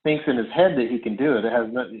thinks in his head that he can do it. It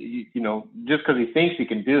has not, you know, just because he thinks he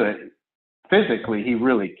can do it physically he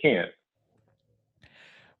really can't.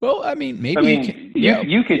 Well, I mean, maybe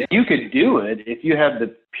you could do it if you have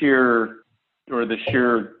the pure or the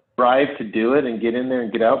sheer drive to do it and get in there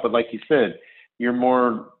and get out. But like you said, you're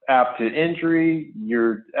more apt to injury.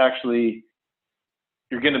 You're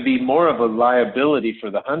going to be more of a liability for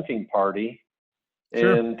the hunting party.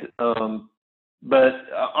 Sure. And, but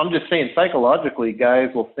I'm just saying psychologically, guys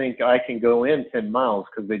will think I can go in 10 miles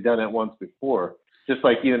because they've done it once before. Just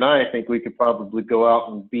like you and I think we could probably go out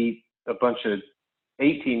and beat a bunch of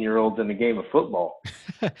 18-year-olds in a game of football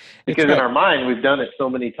because in our mind, we've done it so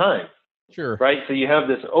many times. Sure. Right. So you have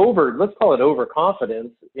this let's call it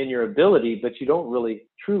overconfidence in your ability, but you don't really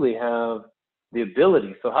truly have the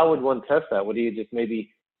ability. So how would one test that? Would you just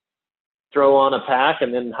maybe throw on a pack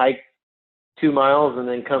and then hike 2 miles and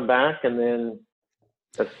then come back and then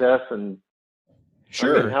assess? And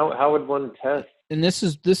sure. I mean, how would one test? And this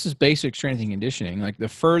is basic strength and conditioning. Like the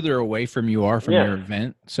further away from you are from your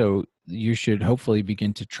event, so you should hopefully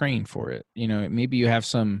begin to train for it. You know, maybe you have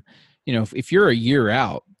some, you know, if you're a year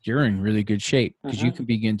out, you're in really good shape because you can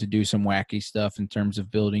begin to do some wacky stuff in terms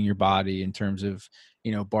of building your body, in terms of,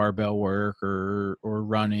 you know, barbell work or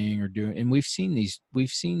running or doing. And we've seen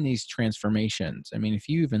these transformations. I mean, if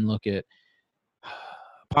you even look at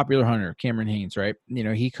popular hunter Cameron Hanes, right? You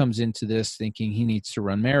know, he comes into this thinking he needs to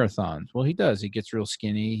run marathons. Well, he does. He gets real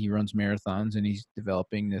skinny. He runs marathons, and he's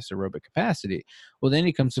developing this aerobic capacity. Well, then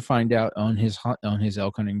he comes to find out on his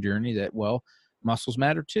elk hunting journey that, well, muscles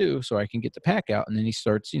matter too, so I can get the pack out. And then he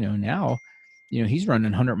starts, you know, now, you know, he's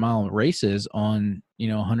running 100-mile races on, you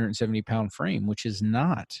know, 170-pound frame, which is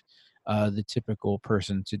not the typical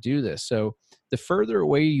person to do this. So the further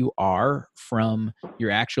away you are from your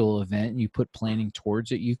actual event and you put planning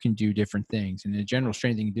towards it, you can do different things. In a general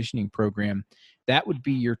strength and conditioning program, that would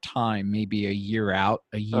be your time, maybe a year out,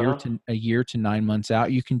 a year to 9 months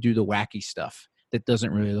out. You can do the wacky stuff that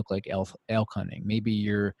doesn't really look like elk hunting. Maybe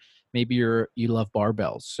you love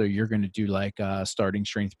barbells, so you're going to do like a starting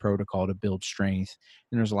strength protocol to build strength.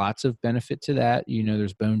 And there's lots of benefit to that. You know,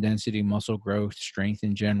 there's bone density, muscle growth, strength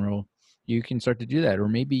in general. You can start to do that. Or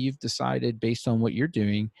maybe you've decided based on what you're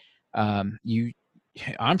doing, I'm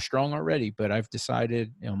strong already, but I've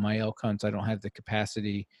decided, you know, my elk hunts, I don't have the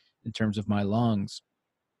capacity in terms of my lungs.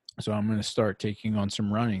 So I'm going to start taking on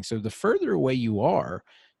some running. So the further away you are,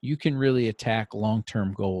 you can really attack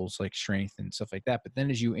long-term goals like strength and stuff like that. But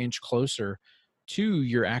then as you inch closer to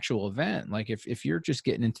your actual event, like if you're just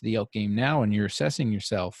getting into the elk game now and you're assessing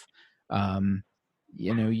yourself,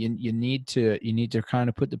 you know, you need to kind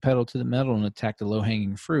of put the pedal to the metal and attack the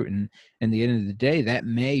low-hanging fruit. And at the end of the day, that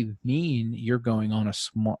may mean you're going on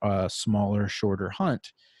a smaller, shorter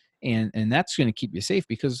hunt. And that's going to keep you safe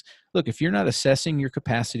because, look, if you're not assessing your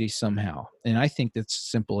capacity somehow, and I think that's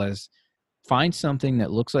simple as find something that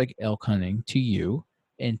looks like elk hunting to you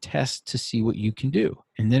and test to see what you can do.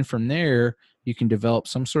 And then from there, you can develop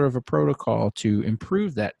some sort of a protocol to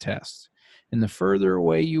improve that test. And the further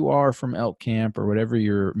away you are from elk camp or whatever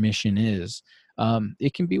your mission is,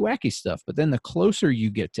 it can be wacky stuff. But then the closer you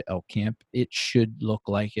get to elk camp, it should look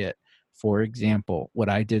like it. For example, what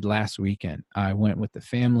I did last weekend, I went with the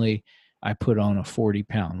family. I put on a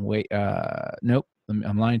 40-pound weight. Nope,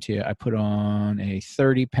 I'm lying to you. I put on a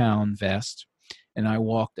 30-pound vest, and I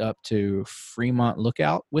walked up to Fremont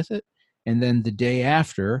Lookout with it. And then the day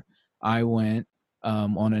after, I went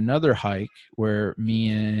on another hike where me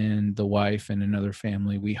and the wife and another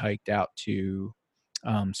family, we hiked out to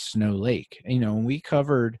Snow Lake. You know, we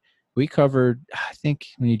covered, I think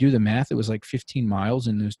when you do the math, it was like 15 miles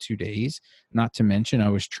in those 2 days, not to mention I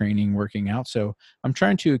was training, working out. So I'm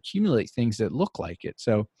trying to accumulate things that look like it.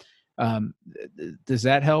 So does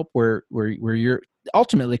that help where you're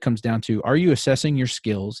ultimately comes down to, are you assessing your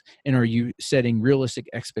skills and are you setting realistic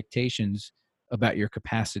expectations about your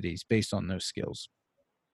capacities based on those skills?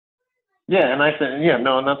 Yeah. And I said,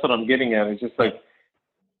 and that's what I'm getting at. It's just like,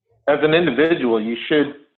 as an individual, you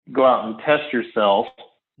should go out and test yourself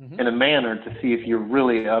in a manner to see if you're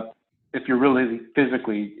really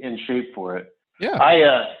physically in shape for it.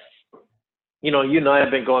 Yeah. You and I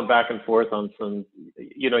have been going back and forth on some,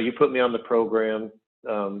 you put me on the program.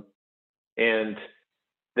 And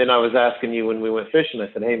then I was asking you when we went fishing,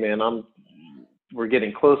 I said, hey man, we're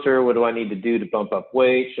getting closer. What do I need to do to bump up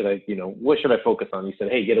weight? What should I focus on? You said,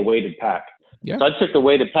 hey, get a weighted pack. Yeah. So I took the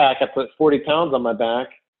weighted pack. I put 40 pounds on my back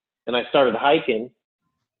and I started hiking.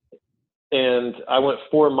 And I went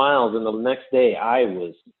 4 miles, and the next day I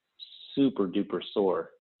was super duper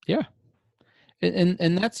sore. Yeah.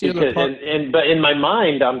 And that's the other part. But in my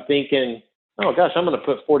mind, I'm thinking, oh gosh, I'm going to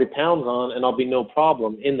put 40 pounds on and I'll be no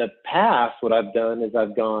problem. In the past, what I've done is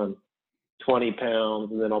I've gone 20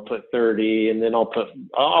 pounds, and then I'll put 30, and then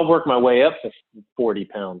I'll work my way up to 40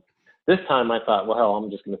 pounds. This time I thought, well, hell, I'm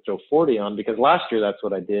just going to throw 40 on, because last year that's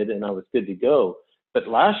what I did and I was good to go. But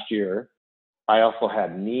last year I also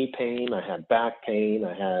had knee pain, I had back pain,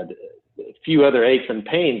 I had a few other aches and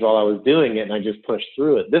pains while I was doing it, and I just pushed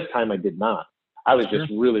through it. This time I did not. I was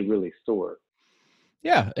just really, really sore.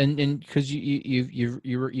 Yeah, and because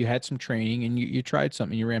you had some training and you tried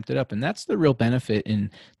something, you ramped it up, and that's the real benefit. And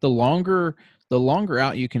the longer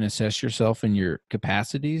out you can assess yourself and your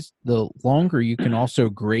capacities, the longer you can also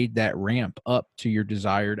grade that ramp up to your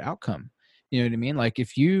desired outcome. You know what I mean? Like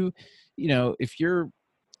if you're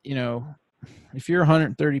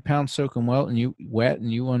 130 pounds soaking wet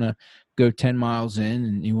and you want to go 10 miles in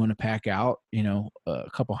and you want to pack out, a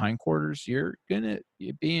couple hindquarters, you're going to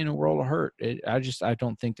be in a world of hurt. I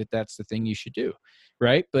don't think that that's the thing you should do.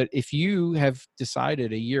 Right. But if you have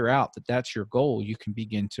decided a year out that that's your goal, you can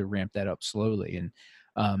begin to ramp that up slowly. And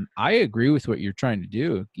I agree with what you're trying to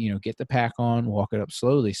do, get the pack on, walk it up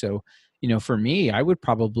slowly. So, for me, I would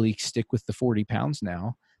probably stick with the 40 pounds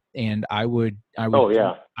now. And I would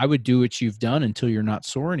do what you've done until you're not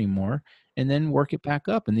sore anymore, and then work it back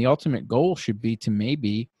up. And the ultimate goal should be to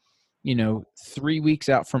maybe, 3 weeks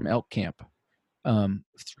out from elk camp,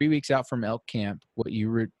 3 weeks out from elk camp,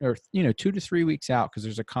 2 to 3 weeks out. Cause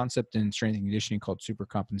there's a concept in strength and conditioning called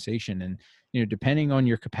supercompensation. And, depending on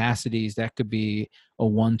your capacities, that could be a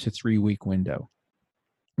 1 to 3 week window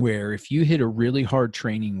where if you hit a really hard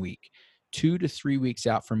training week, 2 to 3 weeks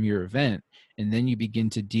out from your event, and then you begin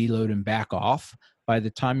to deload and back off, by the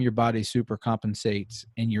time your body super compensates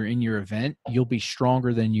and you're in your event, you'll be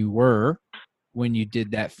stronger than you were when you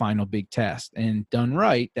did that final big test. And done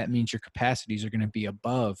right, that means your capacities are going to be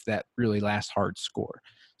above that really last hard score.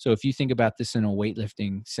 So if you think about this in a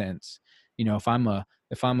weightlifting sense, if I'm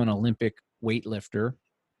an Olympic weightlifter,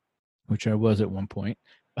 which I was at one point,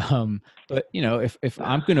 but if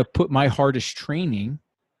I'm going to put my hardest training,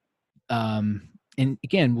 and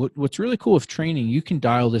again, what's really cool with training, you can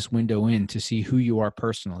dial this window in to see who you are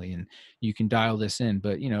personally, and you can dial this in.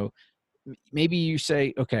 But maybe you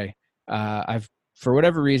say, okay, for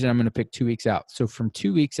whatever reason, I'm going to pick 2 weeks out. So from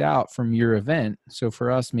 2 weeks out from your event, so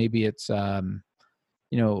for us, maybe it's the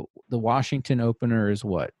Washington opener is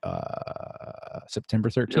what, September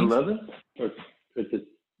 13th. 11th, or the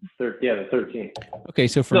 13th. Okay,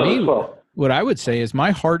 so for me, what I would say is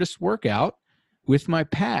my hardest workout with my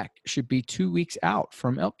pack should be 2 weeks out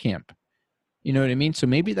from elk camp. You know what I mean? So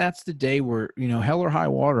maybe that's the day where, hell or high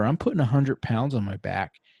water, I'm putting 100 pounds on my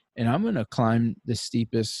back and I'm going to climb the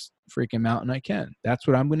steepest freaking mountain I can. That's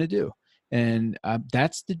what I'm going to do. And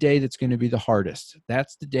that's the day that's going to be the hardest.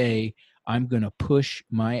 That's the day I'm going to push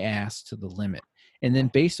my ass to the limit. And then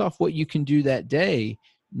based off what you can do that day,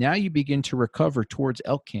 now you begin to recover towards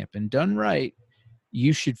elk camp. And done right,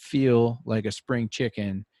 you should feel like a spring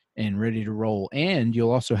chicken and ready to roll. And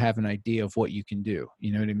you'll also have an idea of what you can do.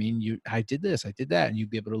 You know what I mean? I did this, I did that, and you'll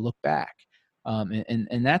be able to look back.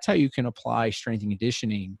 And that's how you can apply strength and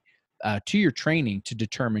conditioning to your training to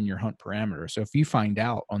determine your hunt parameter. So if you find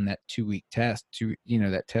out on that 2 week test,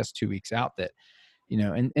 that test 2 weeks out that,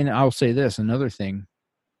 and I'll say this, another thing,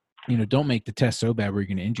 don't make the test so bad where you're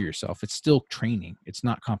going to injure yourself. It's still training. It's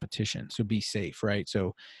not competition. So be safe, right?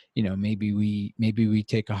 So, maybe we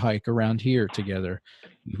take a hike around here together.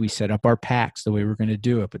 We set up our packs the way we're going to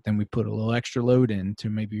do it, but then we put a little extra load in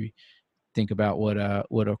to maybe think about what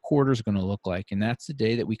a quarter is going to look like. And that's the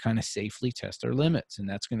day that we kind of safely test our limits, and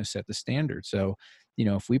that's going to set the standard. So,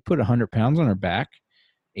 if we put 100 pounds on our back,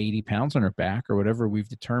 80 pounds on our back, or whatever we've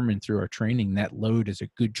determined through our training, that load is a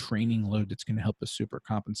good training load that's going to help us super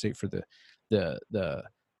compensate for the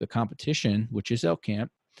competition, which is elk camp.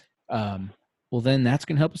 Well, then that's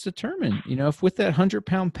going to help us determine, if with that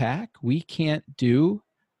 100-pound pack, we can't do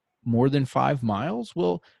more than 5 miles,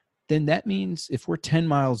 well, then that means if we're 10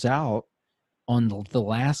 miles out on the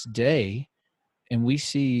last day and we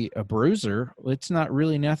see a bruiser, it's not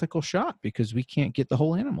really an ethical shot because we can't get the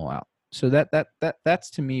whole animal out. So that's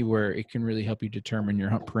to me where it can really help you determine your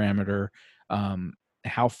hunt parameter,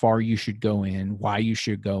 how far you should go in, why you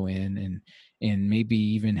should go in, and maybe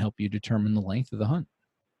even help you determine the length of the hunt.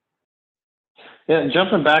 Yeah, and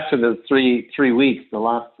jumping back to the three weeks, the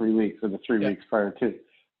last 3 weeks, or the 3 weeks prior to,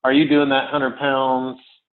 are you doing that 100 pounds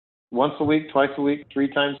once a week, twice a week, 3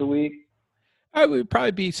 times a week? It would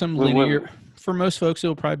probably be some linear. For most folks,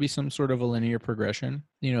 it'll probably be some sort of a linear progression,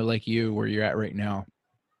 like you, where you're at right now.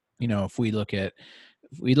 If we look at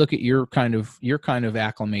your kind of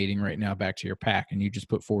acclimating right now back to your pack, and you just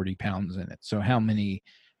put 40 pounds in it. So how many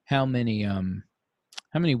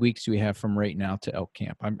weeks do we have from right now to elk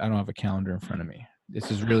camp? I don't have a calendar in front of me. This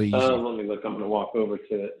is really easy. Let me look. I'm going to walk over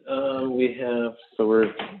to it. So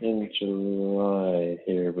we're in July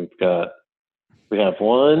here. We have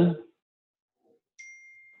one,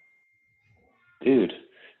 dude,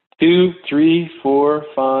 2, 3, 4,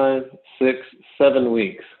 5, 6, 7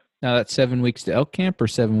 weeks. Now that's 7 weeks to elk camp or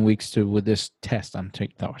 7 weeks to with this test I'm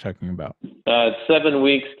talking about? 7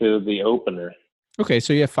 weeks to the opener. Okay,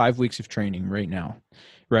 so you have 5 weeks of training right now,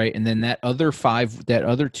 right? And then that other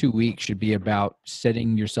 2 weeks should be about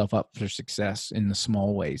setting yourself up for success in the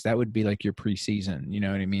small ways. That would be like your preseason. You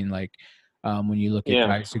know what I mean? Like when you look at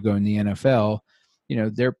guys who go in the NFL,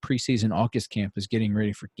 their preseason August camp is getting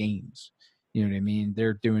ready for games. You know what I mean?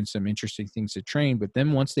 They're doing some interesting things to train, but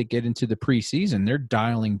then once they get into the preseason, they're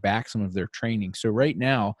dialing back some of their training. So right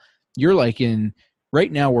now, we're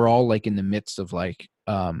all like in the midst of like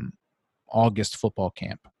August football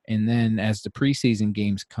camp. And then as the preseason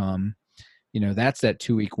games come, that's that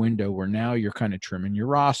 2-week window where now you're kind of trimming your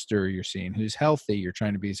roster. You're seeing who's healthy. You're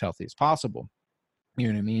trying to be as healthy as possible. You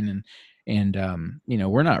know what I mean? And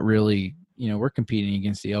we're not really, we're competing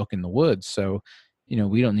against the elk in the woods. So,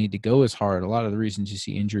 we don't need to go as hard. A lot of the reasons you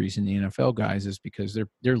see injuries in the NFL guys is because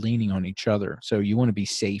they're leaning on each other. So you want to be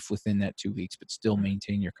safe within that 2 weeks, but still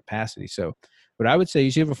maintain your capacity. So what I would say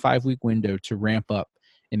is you have a 5-week window to ramp up.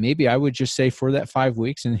 And maybe I would just say for that 5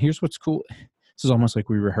 weeks, and here's what's cool. This is almost like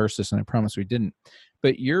we rehearsed this, and I promise we didn't.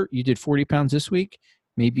 But you did 40 pounds this week.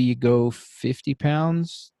 Maybe you go 50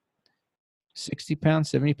 pounds, 60 pounds,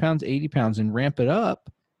 70 pounds, 80 pounds, and ramp it up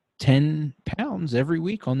 10 pounds every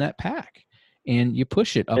week on that pack. And you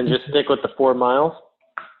push it up. And just stick with the 4 miles?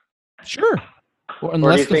 Sure. Or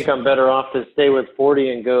do you think I'm better off to stay with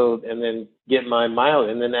 40 and go and then get my mile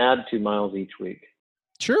and then add 2 miles each week?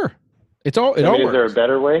 Sure. It all works. Is there a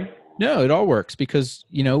better way? No, it all works because,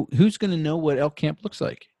 who's going to know what elk camp looks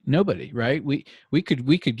like? Nobody, right? We could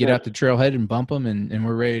get out the trailhead and bump them and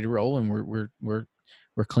we're ready to roll and we're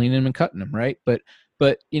cleaning them and cutting them, right?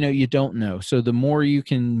 But you don't know. So the more you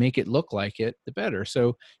can make it look like it, the better.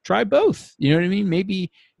 So try both. You know what I mean?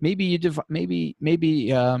 Maybe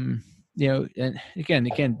and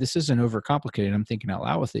again, this isn't overcomplicated. I'm thinking out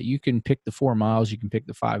loud with it. You can pick the 4 miles, you can pick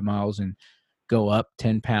the 5 miles and go up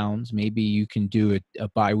 10 pounds. Maybe you can do a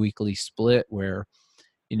biweekly split where,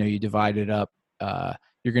 you divide it up.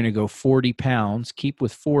 You're going to go 40 pounds, keep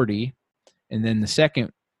with 40. And then the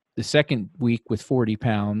second week with 40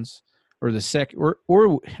 pounds, or the second,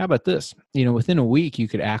 or how about this? Within a week you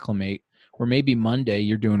could acclimate, or maybe Monday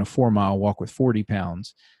you're doing a 4-mile walk with 40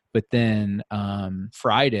 pounds, but then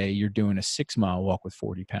Friday you're doing a 6-mile walk with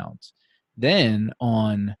 40 pounds. Then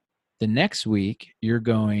on the next week,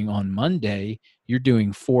 on Monday, you're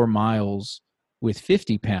doing 4 miles with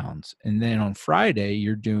 50 pounds. And then on Friday,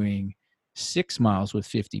 you're doing 6 miles with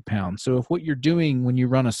 50 pounds. So if what you're doing when you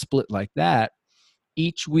run a split like that,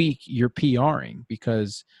 each week you're PRing,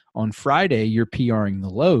 because on Friday you're PRing the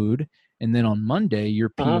load, and then on Monday you're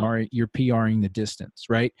PRing the distance,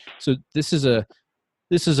 right? So this is a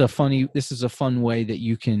fun way that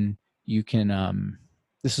you can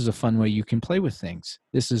this is a fun way you can play with things.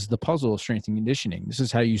 This is the puzzle of strength and conditioning. This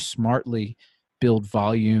is how you smartly build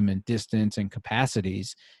volume and distance and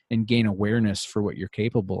capacities and gain awareness for what you're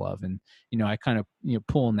capable of. And, I kind of,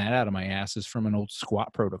 pulling that out of my ass is from an old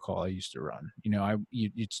squat protocol I used to run.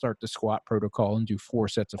 You'd start the squat protocol and do 4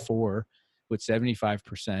 sets of 4 with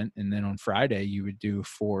 75%. And then on Friday, you would do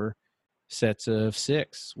 4 sets of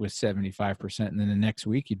 6 with 75%. And then the next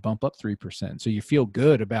week you'd bump up 3%. So you feel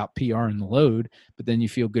good about PRing the load, but then you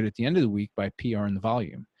feel good at the end of the week by PRing the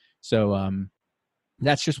volume. So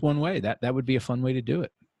that's just one way. That would be a fun way to do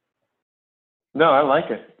it. No, I like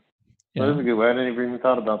it. Yeah. That was a good way. I never even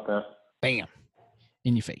thought about that. Bam.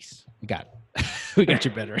 In your face. We got it. We got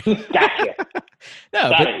you better.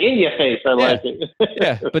 Gotcha. In your face. I like it.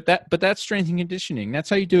 Yeah, but that's strength and conditioning. That's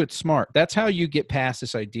how you do it smart. That's how you get past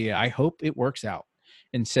this idea. I hope it works out,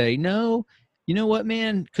 and say, no, you know what,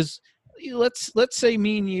 man? Because let's say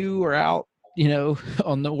me and you are out,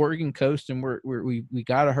 on the Oregon coast, and we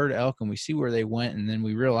got a herd of elk, and we see where they went, and then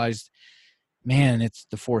we realized, man, it's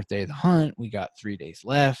the 4th day of the hunt. We got 3 days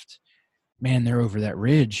left. Man, they're over that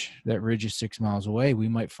ridge. That ridge is 6 miles away. We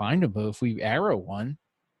might find them, but if we arrow one,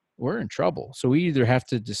 we're in trouble. So we either have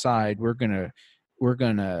to decide we're gonna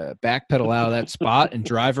backpedal out of that spot and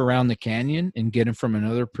drive around the canyon and get them from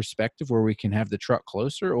another perspective where we can have the truck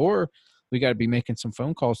closer, or we got to be making some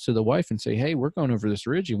phone calls to the wife and say, hey, we're going over this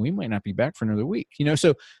ridge and we might not be back for another week.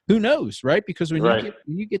 So who knows, right? Because when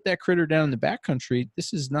you get that critter down in the backcountry,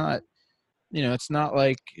 this is not, it's not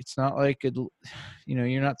like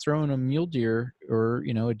you're not throwing a mule deer or,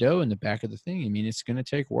 a doe in the back of the thing. I mean, it's going to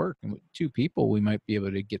take work, and with 2 people, we might be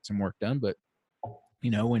able to get some work done, but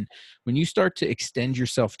When you start to extend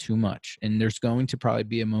yourself too much, and there's going to probably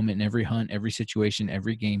be a moment in every hunt, every situation,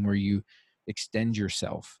 every game where you extend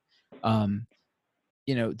yourself.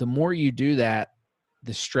 The more you do that,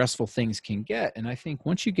 the stressful things can get. And I think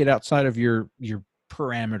once you get outside of your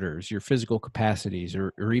parameters, your physical capacities,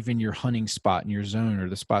 or even your hunting spot in your zone or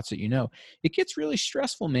the spots that it gets really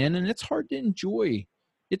stressful, man. And it's hard to enjoy.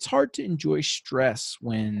 It's hard to enjoy stress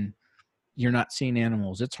when you're not seeing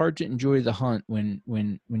animals. It's hard to enjoy the hunt when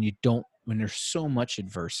there's so much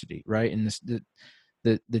adversity, right? And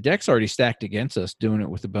the deck's already stacked against us doing it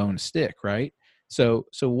with a bow and a stick, right? So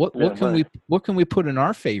what can we put in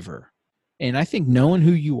our favor? And I think knowing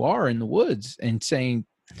who you are in the woods and saying,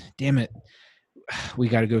 damn it, we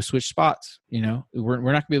got to go switch spots. We're not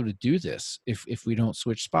gonna be able to do this if we don't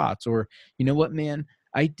switch spots. Or, you know what, man,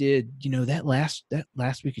 I did, that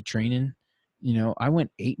last week of training, I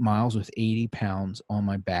went 8 miles with 80 pounds on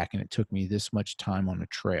my back, and it took me this much time on a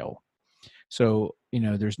trail. So,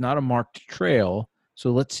 there's not a marked trail.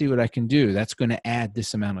 So let's see what I can do. That's going to add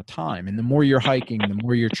this amount of time. And the more you're hiking, the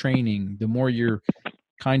more you're training, the more you're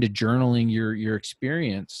kind of journaling your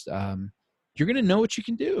experience, you're going to know what you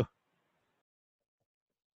can do.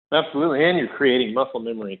 Absolutely. And you're creating muscle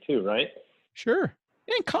memory too, right? Sure.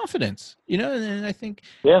 And confidence, and I think,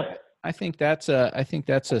 yeah, I think that's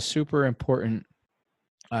a super important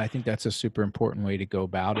way to go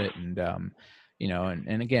about it. And,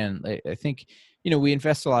 and again, I think, we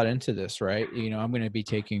invest a lot into this, right? I'm going to be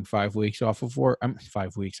taking 5 weeks off of work.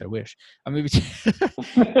 5 weeks. I wish I'm going to be.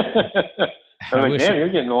 Damn, you're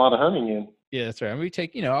getting a lot of hunting in. Yeah, that's right. I'm going to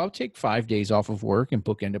take, I'll take 5 days off of work and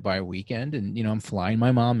bookend it by a weekend. And, I'm flying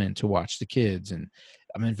my mom in to watch the kids, and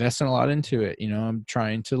I'm investing a lot into it. I'm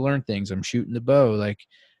trying to learn things. I'm shooting the bow. Like,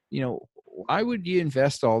 why would you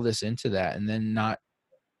invest all this into that and then not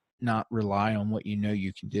rely on what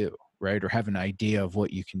you can do, right? Or have an idea of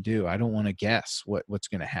what you can do. I don't want to guess what's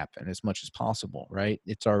going to happen as much as possible, right?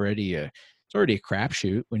 It's already a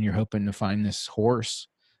crapshoot when you're hoping to find this horse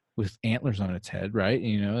with antlers on its head, right?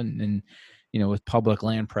 And with public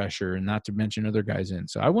land pressure, and not to mention other guys in.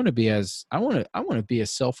 So I want to be as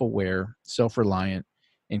self-aware, self-reliant,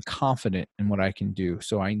 and confident in what I can do.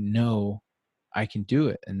 So I know I can do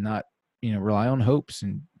it, and not, rely on hopes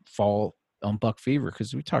and fall on buck fever.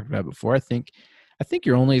 Cause we talked about it before. I think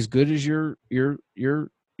you're only as good as your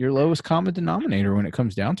lowest common denominator when it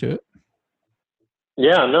comes down to it.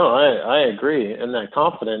 Yeah, no, I agree. And that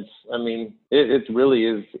confidence, I mean, it really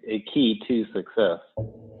is a key to success,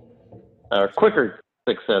 or quicker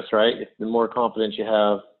success, right? The more confidence you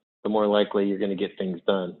have, the more likely you're going to get things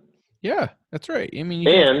done. Yeah, that's right. I mean,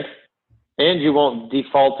 and you won't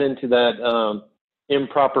default into that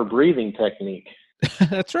improper breathing technique.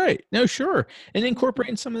 That's right. No, sure. And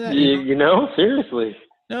incorporating some of that. Seriously.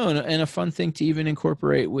 No, and a fun thing to even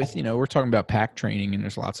incorporate with, we're talking about pack training, and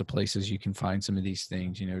there's lots of places you can find some of these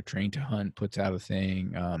things. Train to Hunt puts out a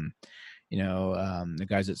thing. The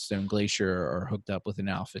guys at Stone Glacier are hooked up with an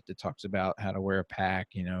outfit that talks about how to wear a pack,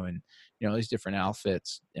 and these different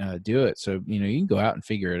outfits do it. So, you can go out and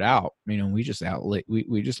figure it out. We just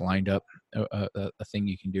we just lined up a thing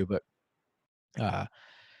you can do, but,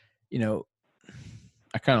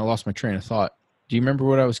 I kind of lost my train of thought. Do you remember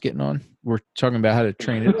what I was getting on? We're talking about how to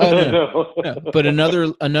train it. Oh, no. But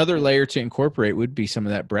another layer to incorporate would be some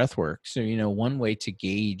of that breath work. So, one way to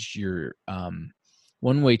gauge your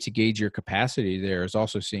capacity there is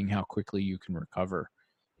also seeing how quickly you can recover.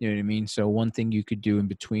 You know what I mean? So one thing you could do in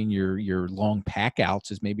between your long pack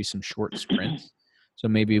outs is maybe some short sprints. So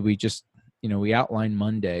maybe we just, we outline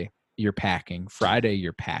Monday, you're packing, Friday,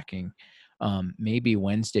 you're packing. Maybe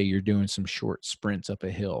Wednesday you're doing some short sprints up a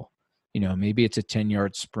hill. Maybe it's a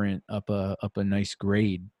 10-yard sprint up a nice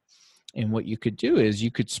grade. And what you could do is you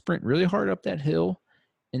could sprint really hard up that hill,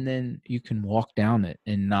 and then you can walk down it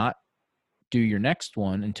and not do your next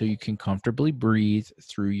one until you can comfortably breathe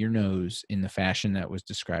through your nose in the fashion that was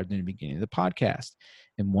described in the beginning of the podcast.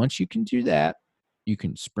 And once you can do that, you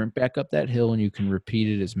can sprint back up that hill, and you can repeat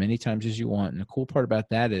it as many times as you want. And the cool part about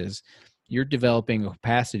that is you're developing a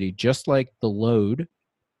capacity, just like the load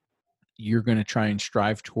you're going to try and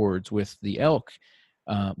strive towards with the elk,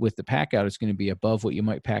 with the pack out, is going to be above what you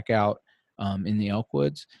might pack out in the elk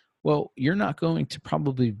woods. Well, you're not going to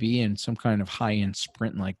probably be in some kind of high-end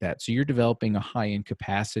sprint like that. So you're developing a high-end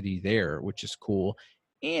capacity there, which is cool.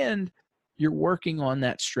 And you're working on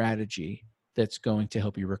that strategy that's going to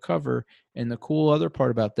help you recover. And the cool other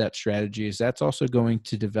part about that strategy is that's also going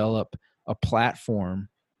to develop a platform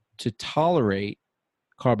to tolerate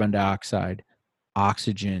carbon dioxide,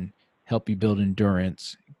 oxygen, help you build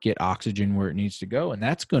endurance, get oxygen where it needs to go. And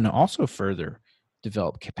that's going to also further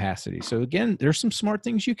develop capacity. So again, there's some smart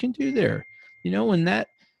things you can do there. You know, when that,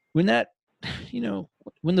 you know,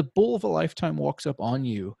 when the bull of a lifetime walks up on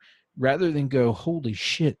you, rather than go, holy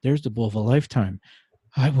shit, there's the bull of a lifetime.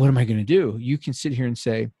 What am I going to do? You can sit here and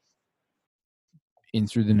say, in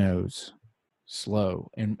through the nose, slow,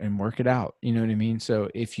 and work it out. You know what I mean? So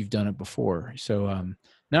if you've done it before. So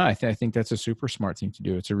no, I think that's a super smart thing to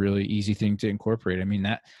do. It's a really easy thing to incorporate. I mean,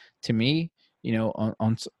 that to me, you know,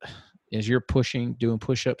 on as you're doing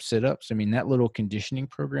push-ups, sit-ups, I mean, that little conditioning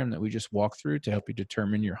program that we just walked through to help you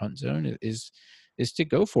determine your hunt zone is to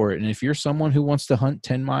go for it. And if you're someone who wants to hunt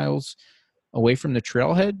 10 miles away from the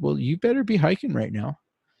trailhead, well, you better be hiking right now.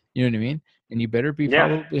 You know what I mean? And you better be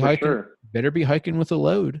probably for hiking, sure. better be hiking with a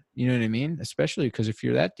load. You know what I mean? Especially because if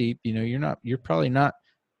you're that deep, you know, you're probably not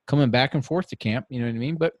coming back and forth to camp. You know what I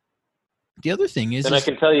mean? But the other thing is, And I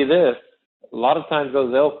can tell you this, a lot of times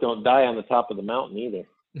those elk don't die on the top of the mountain either.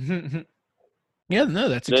 yeah, no,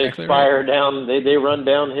 that's they exactly expire right. down, they run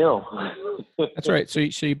downhill. That's right. So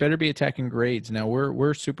you better be attacking grades. Now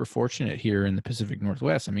we're super fortunate here in the Pacific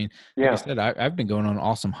Northwest. I mean, like I Yeah. said, I've been going on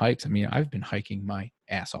awesome hikes. I mean, I've been hiking my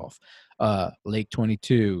ass off. Lake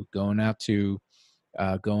 22, going out to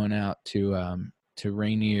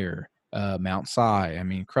Rainier, Mount Si. I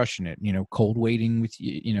mean, crushing it. You know, cold wading with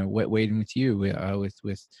you know, wet wading with you,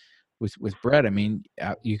 with Brett. I mean,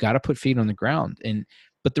 you got to put feet on the ground.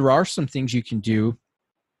 But there are some things you can do.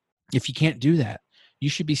 If you can't do that, you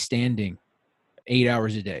should be standing 8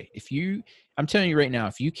 hours a day. I'm telling you right now,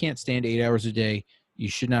 if you can't stand 8 hours a day, you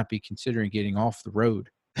should not be considering getting off the road.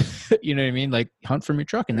 You know what I mean? Like, hunt from your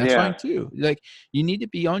truck, and that's Yeah. fine too. Like, you need to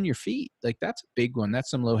be on your feet. Like, that's a big one.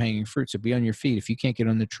 That's some low hanging fruit. So be on your feet. If you can't get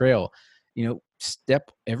on the trail, you know,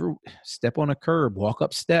 step on a curb, walk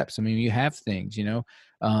up steps. I mean, you have things, you know,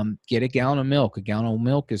 get a gallon of milk. A gallon of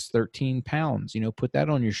milk is 13 pounds, you know, put that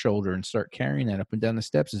on your shoulder and start carrying that up and down the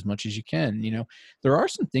steps as much as you can. You know, there are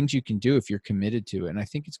some things you can do if you're committed to it. And I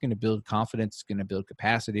think it's going to build confidence. It's going to build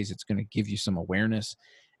capacities. It's going to give you some awareness,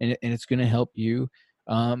 and it's going to help you.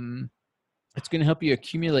 It's going to help you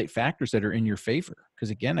accumulate factors that are in your favor. Because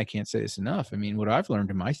again, I can't say this enough. I mean, what I've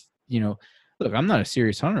learned in my, you know, look, I'm not a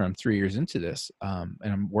serious hunter. I'm 3 years into this, and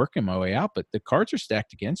I'm working my way out. But the cards are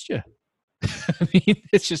stacked against you. I mean,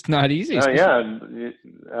 it's just not easy. Oh yeah,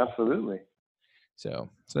 absolutely. So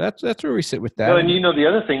that's where we sit with that. No, I and mean, you know, the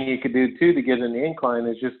other thing you could do too to get in the incline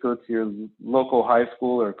is just go to your local high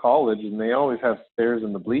school or college, and they always have stairs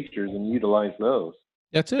in the bleachers, and utilize those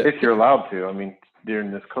that's it. if you're allowed to. I mean,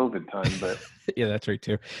 during this COVID time, but Yeah, that's right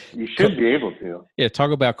too. you should be able to. Yeah,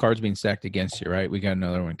 talk about cards being stacked against you, right? We got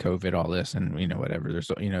another one, COVID, all this, and you know, whatever.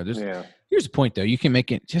 Yeah. Here's the point though. You can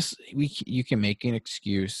make it you can make an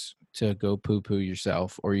excuse to go poo poo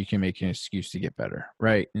yourself, or you can make an excuse to get better,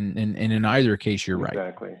 right? And in either case, you're right.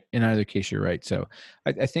 Exactly. In either case, you're right. So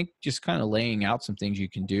I think just kind of laying out some things you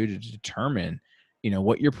can do to determine, you know,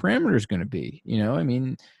 what your parameter is going to be. You know, I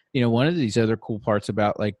mean, you know, one of these other cool parts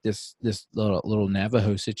about like this little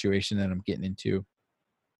Navajo situation that I'm getting into,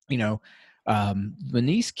 you know, when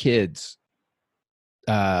these kids,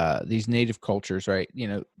 these native cultures, right? You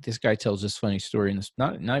know, this guy tells this funny story, and it's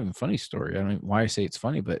not even funny story. I don't know why I say it's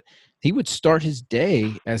funny, but he would start his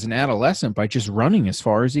day as an adolescent by just running as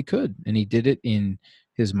far as he could, and he did it in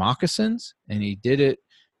his moccasins, and he did it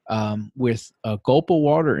with a gulp of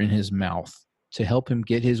water in his mouth to help him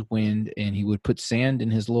get his wind, and he would put sand in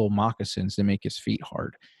his little moccasins to make his feet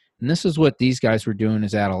hard. And this is what these guys were doing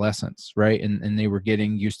as adolescents, right? And they were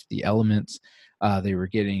getting used to the elements. They were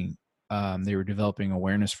developing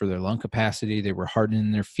awareness for their lung capacity. They were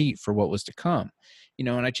hardening their feet for what was to come, you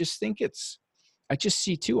know. And I just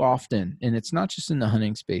see too often, and it's not just in the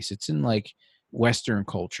hunting space, it's in like Western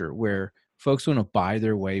culture where folks want to buy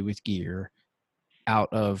their way with gear out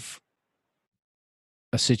of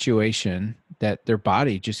a situation that their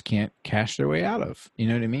body just can't cash their way out of. You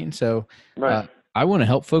know what I mean? So Right. I want to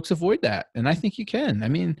help folks avoid that. And I think you can. I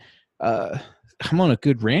mean, I'm on a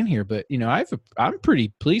good rant here, but you know, I'm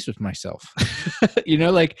pretty pleased with myself. You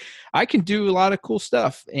know, like I can do a lot of cool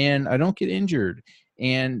stuff and I don't get injured.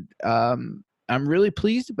 And I'm really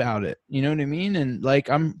pleased about it. You know what I mean? And like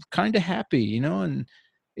I'm kind of happy, you know, and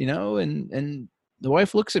the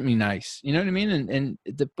wife looks at me nice, you know what I mean?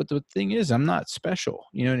 But the thing is, I'm not special.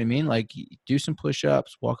 You know what I mean? Like do some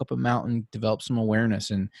push-ups, walk up a mountain, develop some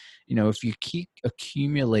awareness. And, you know, if you keep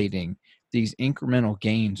accumulating these incremental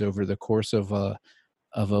gains over the course of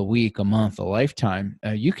a week, a month, a lifetime,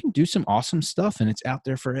 you can do some awesome stuff, and it's out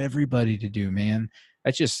there for everybody to do, man.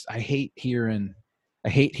 I hate hearing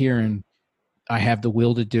I have the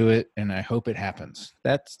will to do it and I hope it happens.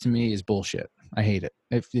 That to me is bullshit. I hate it.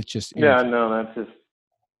 It just Yeah, no, that's just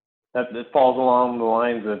that it falls along the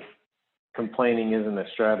lines of complaining isn't a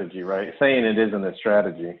strategy, right? Saying it isn't a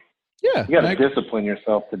strategy. Yeah. You got to discipline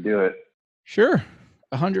yourself to do it. Sure.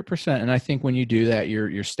 100%. And I think when you do that,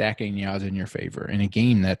 you're stacking the odds in your favor in a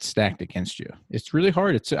game that's stacked against you. It's really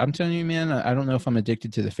hard. I'm telling you, man, I don't know if I'm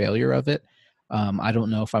addicted to the failure of it. I don't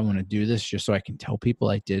know if I want to do this just so I can tell people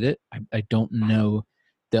I did it. I don't know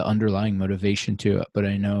the underlying motivation to it, but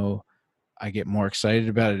I know I get more excited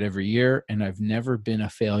about it every year, and I've never been a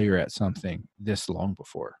failure at something this long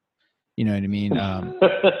before. You know what I mean?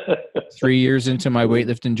 3 years into my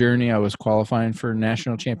weightlifting journey, I was qualifying for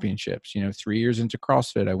national championships. 3 years into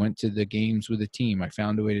CrossFit, I went to the games with a team. I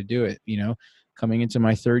found a way to do it. Coming into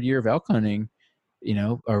my third year of elk hunting,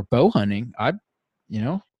 or bow hunting, I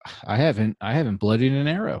haven't bloodied an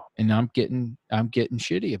arrow, and I'm getting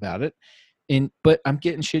shitty about it. But I'm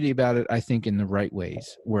getting shitty about it, I think, in the right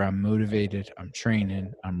ways, where I'm motivated, I'm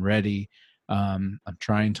training, I'm ready. I'm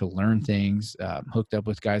trying to learn things. I'm hooked up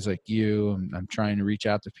with guys like you. I'm trying to reach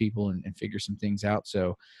out to people and figure some things out.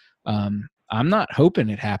 So I'm not hoping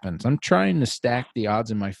it happens. I'm trying to stack the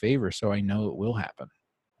odds in my favor so I know it will happen.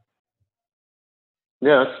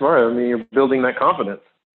 Yeah, that's smart. I mean, you're building that confidence.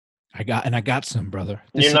 I got some, brother.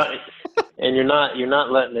 You're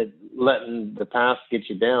not letting the past get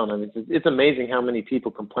you down. I mean, it's amazing how many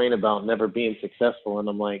people complain about never being successful, and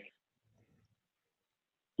I'm like,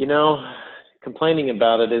 complaining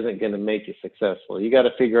about it isn't going to make you successful. You got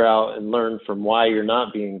to figure out and learn from why you're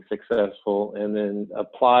not being successful, and then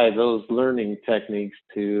apply those learning techniques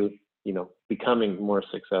to, becoming more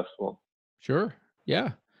successful. Sure.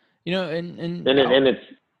 Yeah. And it's,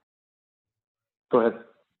 go ahead.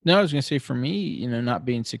 No, I was going to say, for me, not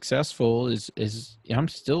being successful is I'm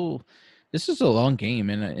still, this is a long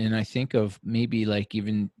game. And I think of maybe like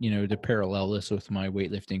even, to parallel this with my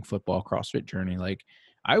weightlifting, football, CrossFit journey. Like,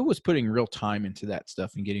 I was putting real time into that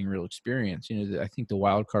stuff and getting real experience. I think the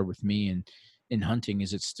wild card with me and in hunting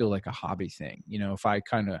is it's still like a hobby thing. If I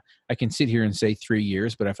can sit here and say 3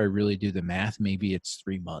 years, but if I really do the math, maybe it's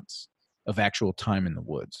 3 months of actual time in the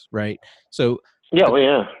woods. Right. So yeah,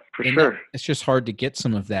 for sure. It's just hard to get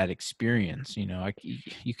some of that experience.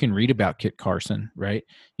 You can read about Kit Carson, right?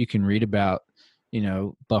 You can read about,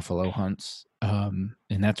 buffalo hunts. And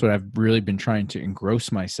that's what I've really been trying to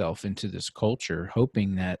engross myself into this culture,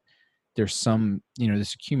 hoping that there's some,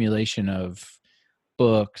 this accumulation of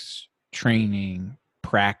books, training,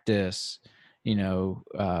 practice,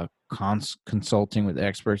 consulting with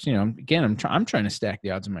experts. Again, I'm trying to stack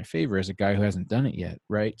the odds in my favor as a guy who hasn't done it yet,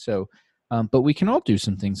 right? So, but we can all do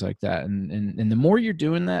some things like that, and the more you're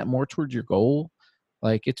doing that, more towards your goal,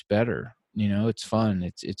 like, it's better. It's fun.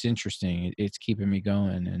 It's interesting. It's keeping me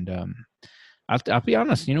going, and I'll be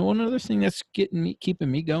honest. One other thing that's keeping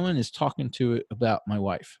me going is talking to about my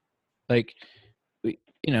wife, like,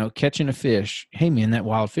 catching a fish. Hey, man, that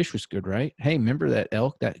wild fish was good, right? Hey, remember that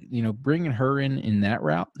elk? That bringing her in that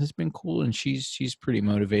route has been cool, and she's pretty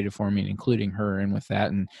motivated for me, and including her in with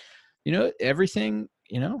that, and everything.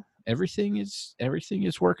 Everything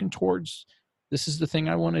is working towards, this is the thing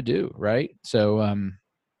I want to do. Right. So,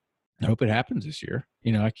 I hope it happens this year.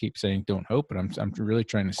 I keep saying don't hope, but I'm really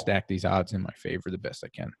trying to stack these odds in my favor the best I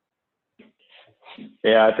can.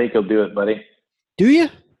 Yeah, I think you'll do it, buddy. Do you?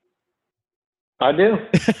 I do.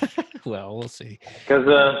 Well, we'll see. Because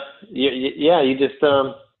you just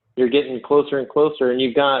you're getting closer and closer, and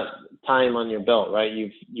you've got time on your belt, right?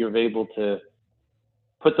 You're able to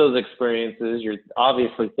put those experiences. You're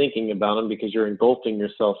obviously thinking about them because you're engulfing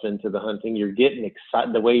yourself into the hunting. You're getting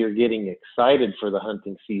excited. The way you're getting excited for the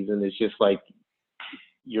hunting season is just like,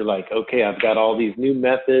 you're like, okay, I've got all these new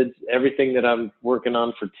methods, everything that I'm working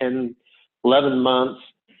on for 10, 11 months,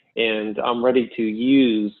 and I'm ready to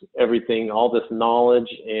use everything, all this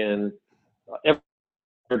knowledge, and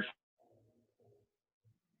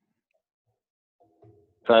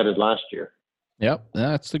excited last year. Yep,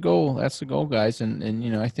 that's the goal. That's the goal, guys.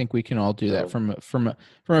 And I think we can all do that from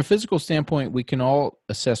a physical standpoint. We can all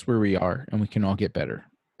assess where we are, and we can all get better.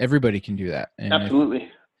 Everybody can do that. And absolutely.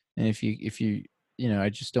 If you I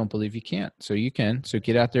just don't believe you can't. So you can. So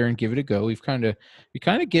get out there and give it a go. We kind of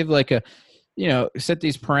give like a, set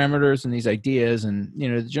these parameters and these ideas, and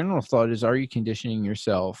the general thought is, are you conditioning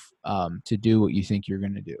yourself to do what you think you're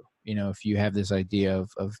going to do? If you have this idea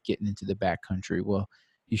of getting into the backcountry, well,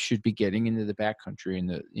 you should be getting into the backcountry, and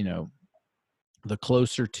the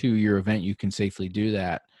closer to your event you can safely do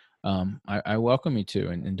that. I welcome you to,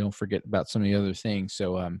 and don't forget about some of the other things.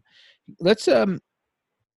 So let's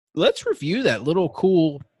review that little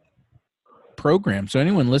cool program. So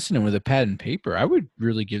anyone listening with a pad and paper, I would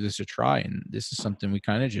really give this a try. And this is something we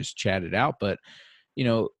kind of just chatted out, but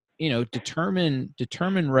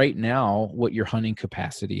determine right now what your hunting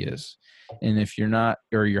capacity is, and if you're not,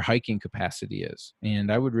 or your hiking capacity is.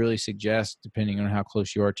 And I would really suggest, depending on how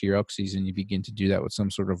close you are to your elk season, you begin to do that with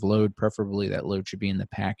some sort of load. Preferably that load should be in the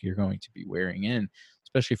pack you're going to be wearing in,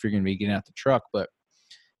 especially if you're going to be getting out the truck. But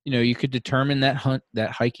you could determine that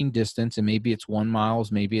hiking distance, and maybe it's 1 mile,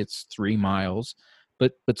 maybe it's 3 miles,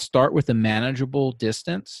 but start with a manageable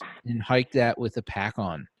distance and hike that with a pack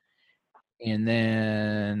on. And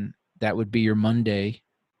then that would be your Monday,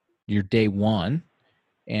 your day one.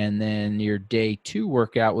 And then your day two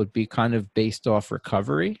workout would be kind of based off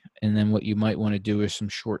recovery. And then what you might want to do is some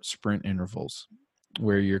short sprint intervals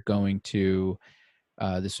where you're going to,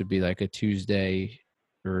 this would be like a Tuesday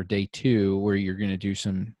or day two, where you're going to do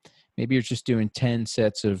maybe you're just doing 10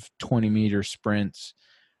 sets of 20-meter sprints.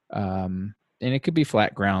 And it could be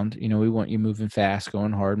flat ground. We want you moving fast,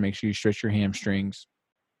 going hard, make sure you stretch your hamstrings,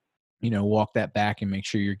 walk that back and make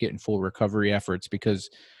sure you're getting full recovery efforts, because,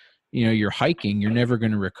 you're hiking, you're never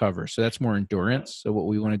going to recover. So that's more endurance. So what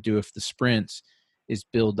we want to do if the sprints is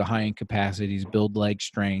build the high end capacities, build leg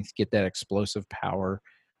strength, get that explosive power,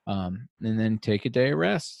 and then take a day of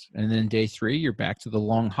rest. And then day three, you're back to the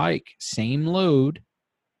long hike, same load,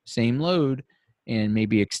 and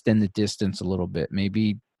maybe extend the distance a little bit.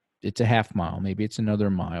 Maybe it's a half mile, maybe it's another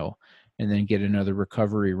mile, and then get another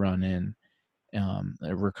recovery run in,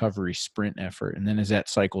 a recovery sprint effort. And then as that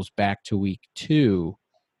cycles back to week two,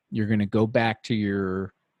 you're going to go back to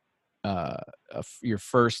your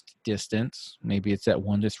first distance. Maybe it's that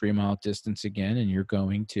 1 to 3 mile distance again, and you're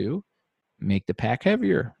going to make the pack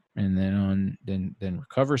heavier, and then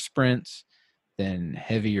recover sprints, then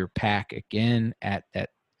heavier pack again at that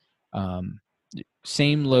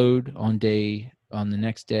same load on the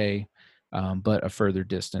next day, but a further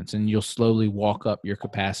distance. And you'll slowly walk up your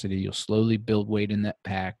capacity. You'll slowly build weight in that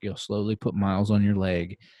pack. You'll slowly put miles on your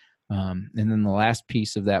leg. And then the last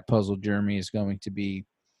piece of that puzzle, Jeremy, is going to be,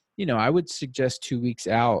 I would suggest 2 weeks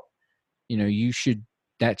out,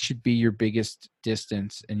 that should be your biggest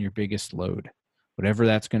distance and your biggest load, whatever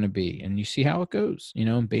that's going to be. And you see how it goes,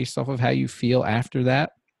 and based off of how you feel after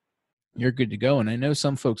that, you're good to go. And I know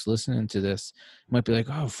some folks listening to this might be like,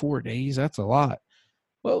 oh, 4 days, that's a lot.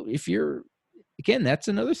 Well, again, that's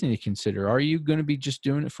another thing to consider. Are you going to be just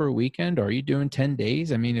doing it for a weekend? Are you doing 10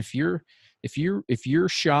 days? I mean, if you're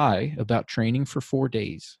shy about training for 4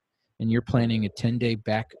 days and you're planning a 10-day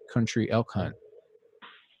backcountry elk hunt,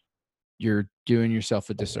 you're doing yourself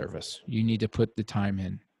a disservice. You need to put the time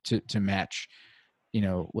in to match,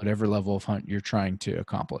 whatever level of hunt you're trying to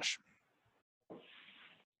accomplish.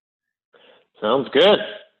 Sounds good.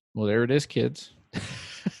 Well, there it is, kids.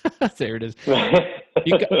 There it is.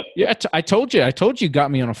 I told you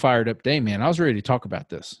got me on a fired up day, man. I was ready to talk about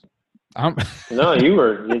this. No,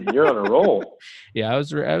 you're on a roll. Yeah, I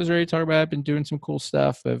was ready to talk about it. I've been doing some cool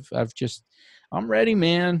stuff. I'm ready,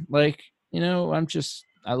 man. Like,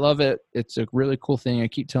 I love it. It's a really cool thing. I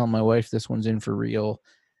keep telling my wife, this one's in for real.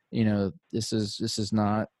 This is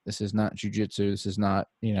not jujitsu. This is not,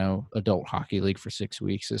 adult hockey league for 6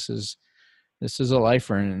 weeks. This is a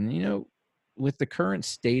lifer. And, with the current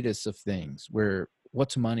status of things,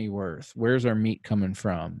 what's money worth? Where's our meat coming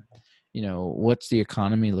from? What's the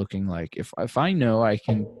economy looking like? If I know I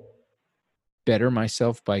can better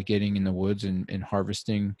myself by getting in the woods and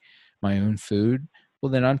harvesting my own food,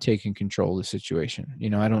 well, then I'm taking control of the situation.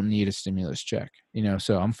 I don't need a stimulus check,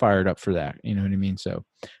 so I'm fired up for that. You know what I mean? So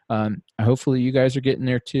hopefully you guys are getting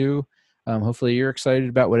there too. Hopefully you're excited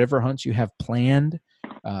about whatever hunts you have planned.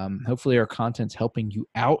 Hopefully our content's helping you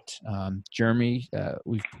out. Jeremy,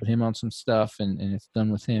 we've put him on some stuff and it's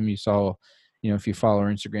done with him. You saw, if you follow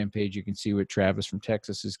our Instagram page, you can see what Travis from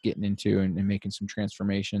Texas is getting into and making some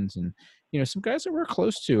transformations. And, some guys that we're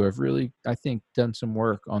close to have really, I think, done some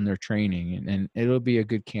work on their training, and it'll be a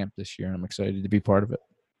good camp this year. And I'm excited to be part of it.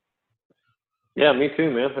 Yeah, me too,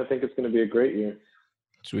 man. I think it's going to be a great year.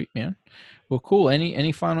 Sweet, man. Well, cool.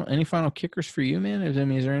 Any final kickers for you, man? Is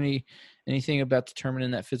there anything about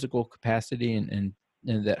determining that physical capacity and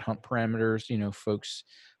that hunt parameters,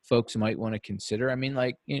 folks might want to consider? I mean,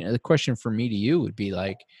 like, the question for me to you would be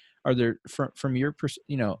like, are there, from your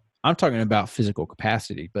I'm talking about physical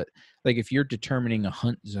capacity, but like if you're determining a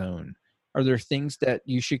hunt zone, are there things that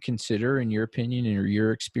you should consider in your opinion or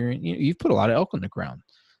your experience? You've put a lot of elk on the ground.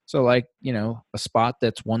 So like, a spot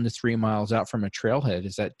that's 1 to 3 miles out from a trailhead,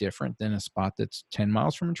 is that different than a spot that's 10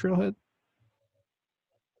 miles from a trailhead?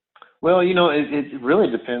 Well, it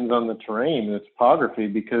really depends on the terrain, the topography,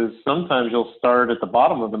 because sometimes you'll start at the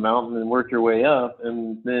bottom of the mountain and work your way up.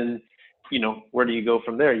 And then, where do you go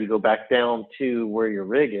from there? You go back down to where your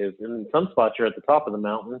rig is. And in some spots you're at the top of the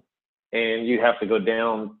mountain and you have to go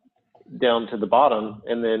down down to the bottom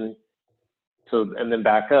and then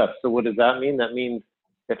back up. So what does that mean? That means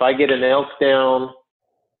if I get an elk down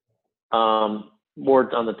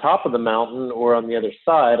more on the top of the mountain or on the other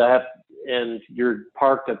side, and you're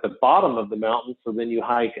parked at the bottom of the mountain, so then you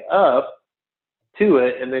hike up to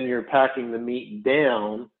it and then you're packing the meat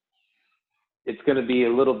down, it's going to be a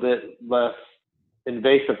little bit less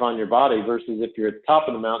invasive on your body versus if you're at the top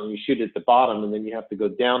of the mountain, you shoot at the bottom and then you have to go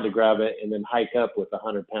down to grab it and then hike up with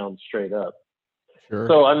 100 pounds straight up. Sure.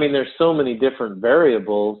 So, I mean, there's so many different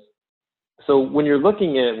variables. So when you're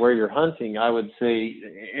looking at where you're hunting, I would say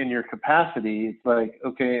in your capacity, it's like,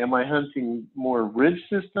 okay, am I hunting more ridge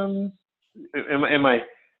systems? Are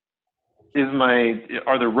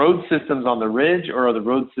the road systems on the ridge, or are the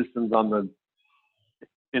road systems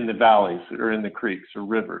in the valleys or in the creeks or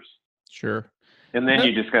rivers? Sure. And then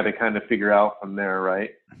you just got to kind of figure out from there,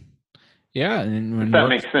 right? Yeah. And if that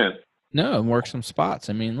makes sense. No, and work some spots.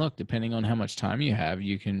 I mean, look, depending on how much time you have,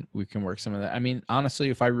 we can work some of that. I mean, honestly,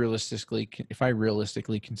 if I realistically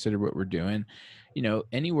consider what we're doing,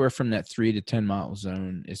 anywhere from that 3 to 10 mile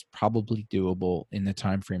zone is probably doable in the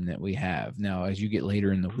time frame that we have. Now, as you get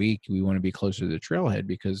later in the week, we want to be closer to the trailhead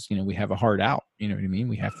because, we have a hard out. You know what I mean?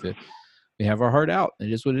 We have our hard out.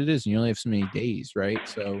 It is what it is. And you only have so many days, right?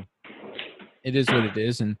 So it is what it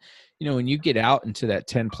is. And, when you get out into that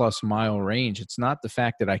 10 plus mile range, it's not the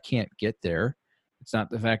fact that I can't get there. It's not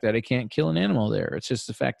the fact that I can't kill an animal there. It's just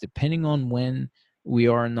the fact, depending on when we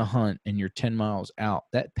are in the hunt and you're 10 miles out,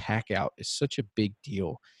 that pack out is such a big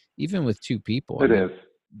deal, even with two people. It is.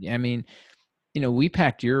 I mean, we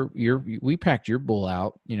packed your bull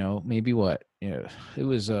out, maybe what, it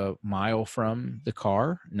was a mile from the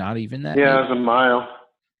car, not even that. Yeah, maybe. It was a mile.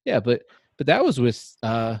 Yeah. But that was with,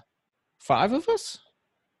 5 of us.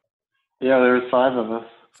 Yeah, there was 5 of us.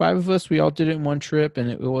 5 of us. We all did it in one trip, and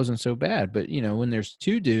it wasn't so bad. But when there's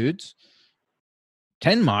 2 dudes,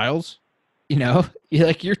 10 miles,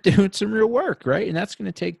 you're doing some real work, right? And that's going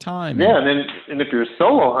to take time. Yeah, and if you're a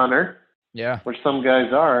solo hunter, yeah, which some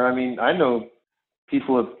guys are. I mean, I know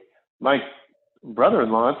people. My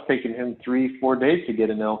brother-in-law, it's taken him 3-4 days to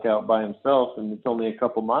get an elk out by himself, and it's only a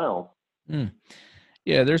couple miles.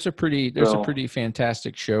 Yeah, there's a pretty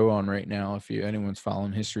fantastic show on right now. If anyone's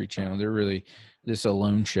following History Channel, this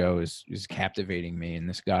alone show is captivating me. And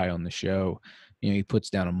this guy on the show, he puts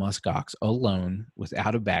down a muskox alone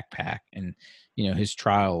without a backpack, and his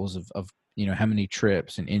trials of how many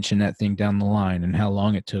trips and inching that thing down the line and how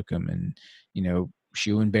long it took him, and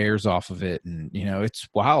shooing bears off of it, and it's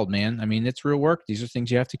wild, man. I mean, it's real work. These are things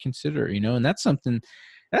you have to consider, and that's something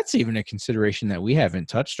that's even a consideration that we haven't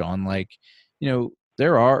touched on. Like,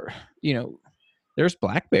 there's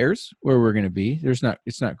black bears where we're going to be. It's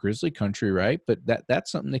not grizzly country, right? But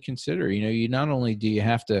that's something to consider. You not only do you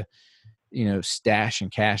have to, stash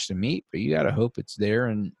and cache the meat, but you got to hope it's there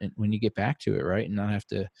and when you get back to it, right? And not have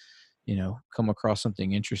to, come across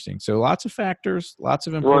something interesting. So lots of factors, lots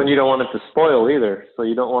of important. Well, and you don't want it to spoil either. So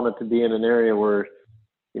you don't want it to be in an area where,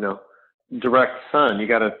 direct sun. You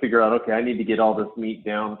got to figure out, okay, I need to get all this meat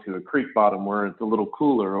down to a creek bottom where it's a little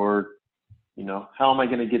cooler, or how am I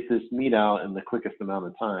going to get this meat out in the quickest amount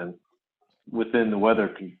of time within the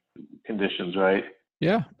weather conditions, right?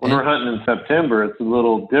 Yeah. When we're hunting in September, it's a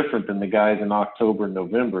little different than the guys in October and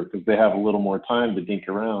November because they have a little more time to dink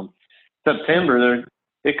around. September,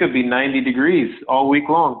 it could be 90 degrees all week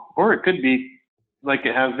long, or it could be like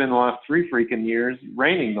it has been the last 3 freaking years,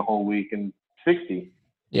 raining the whole week and 60.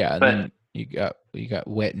 Yeah, and then you got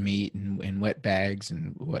wet meat and wet bags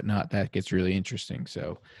and whatnot. That gets really interesting.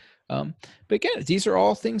 So. But again, these are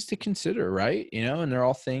all things to consider, right? And they're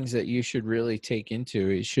all things that you should really take into.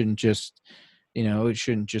 It shouldn't just,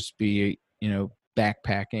 be,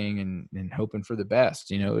 backpacking and hoping for the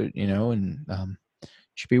best, and you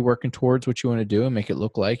should be working towards what you want to do and make it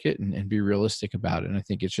look like it and be realistic about it. And I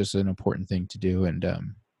think it's just an important thing to do. And,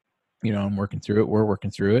 I'm working through it. We're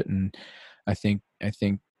working through it. And I think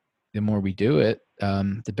the more we do it,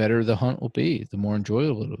 the better the hunt will be, the more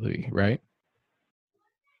enjoyable it'll be, right?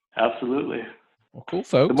 Absolutely. Well, cool,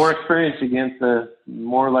 folks. The more experience you get, the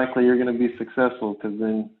more likely you're going to be successful because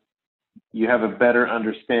then you have a better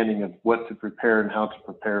understanding of what to prepare and how to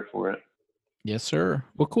prepare for it. Yes, sir.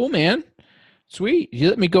 Well, cool, man. Sweet. You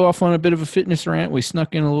let me go off on a bit of a fitness rant. We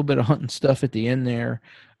snuck in a little bit of hunting stuff at the end there.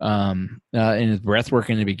 And the breathwork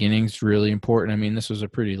in the beginning is really important. I mean, this was a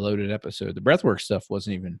pretty loaded episode. The breathwork stuff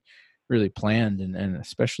wasn't even really planned, and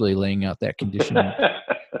especially laying out that conditioning.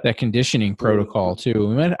 That conditioning protocol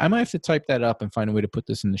too. I might have to type that up and find a way to put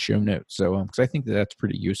this in the show notes. So, because I think that's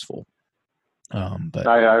pretty useful. But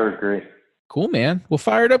I agree. Cool, man. Well,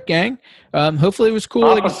 fire it up, gang. Hopefully it was cool.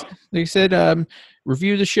 Awesome. Like I said,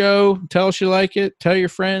 review the show, tell us you like it, tell your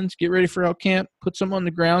friends, get ready for elk camp, put some on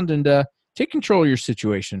the ground, and take control of your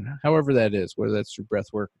situation, however that is, whether that's through breath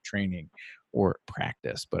work, training, or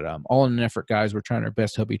practice. But all in an effort, guys, we're trying our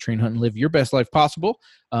best to help you train, hunt, and live your best life possible.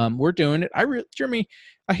 We're doing it. Jeremy,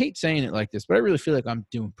 I hate saying it like this, but I really feel like I'm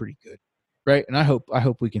doing pretty good. Right. And I hope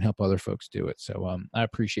we can help other folks do it. So I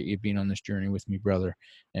appreciate you being on this journey with me, brother,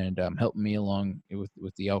 and helping me along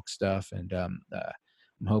with the elk stuff. And I'm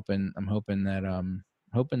hoping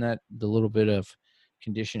that the little bit of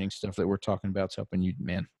conditioning stuff that we're talking about is helping you,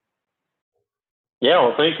 man. Yeah,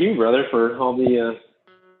 well, thank you, brother, for all the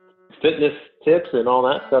fitness tips and all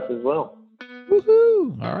that stuff as well.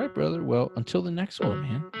 Woohoo! All right, brother. Well, until the next one,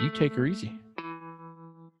 man, you take her easy.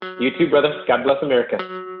 You too, brother. God bless America.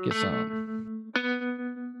 Get some.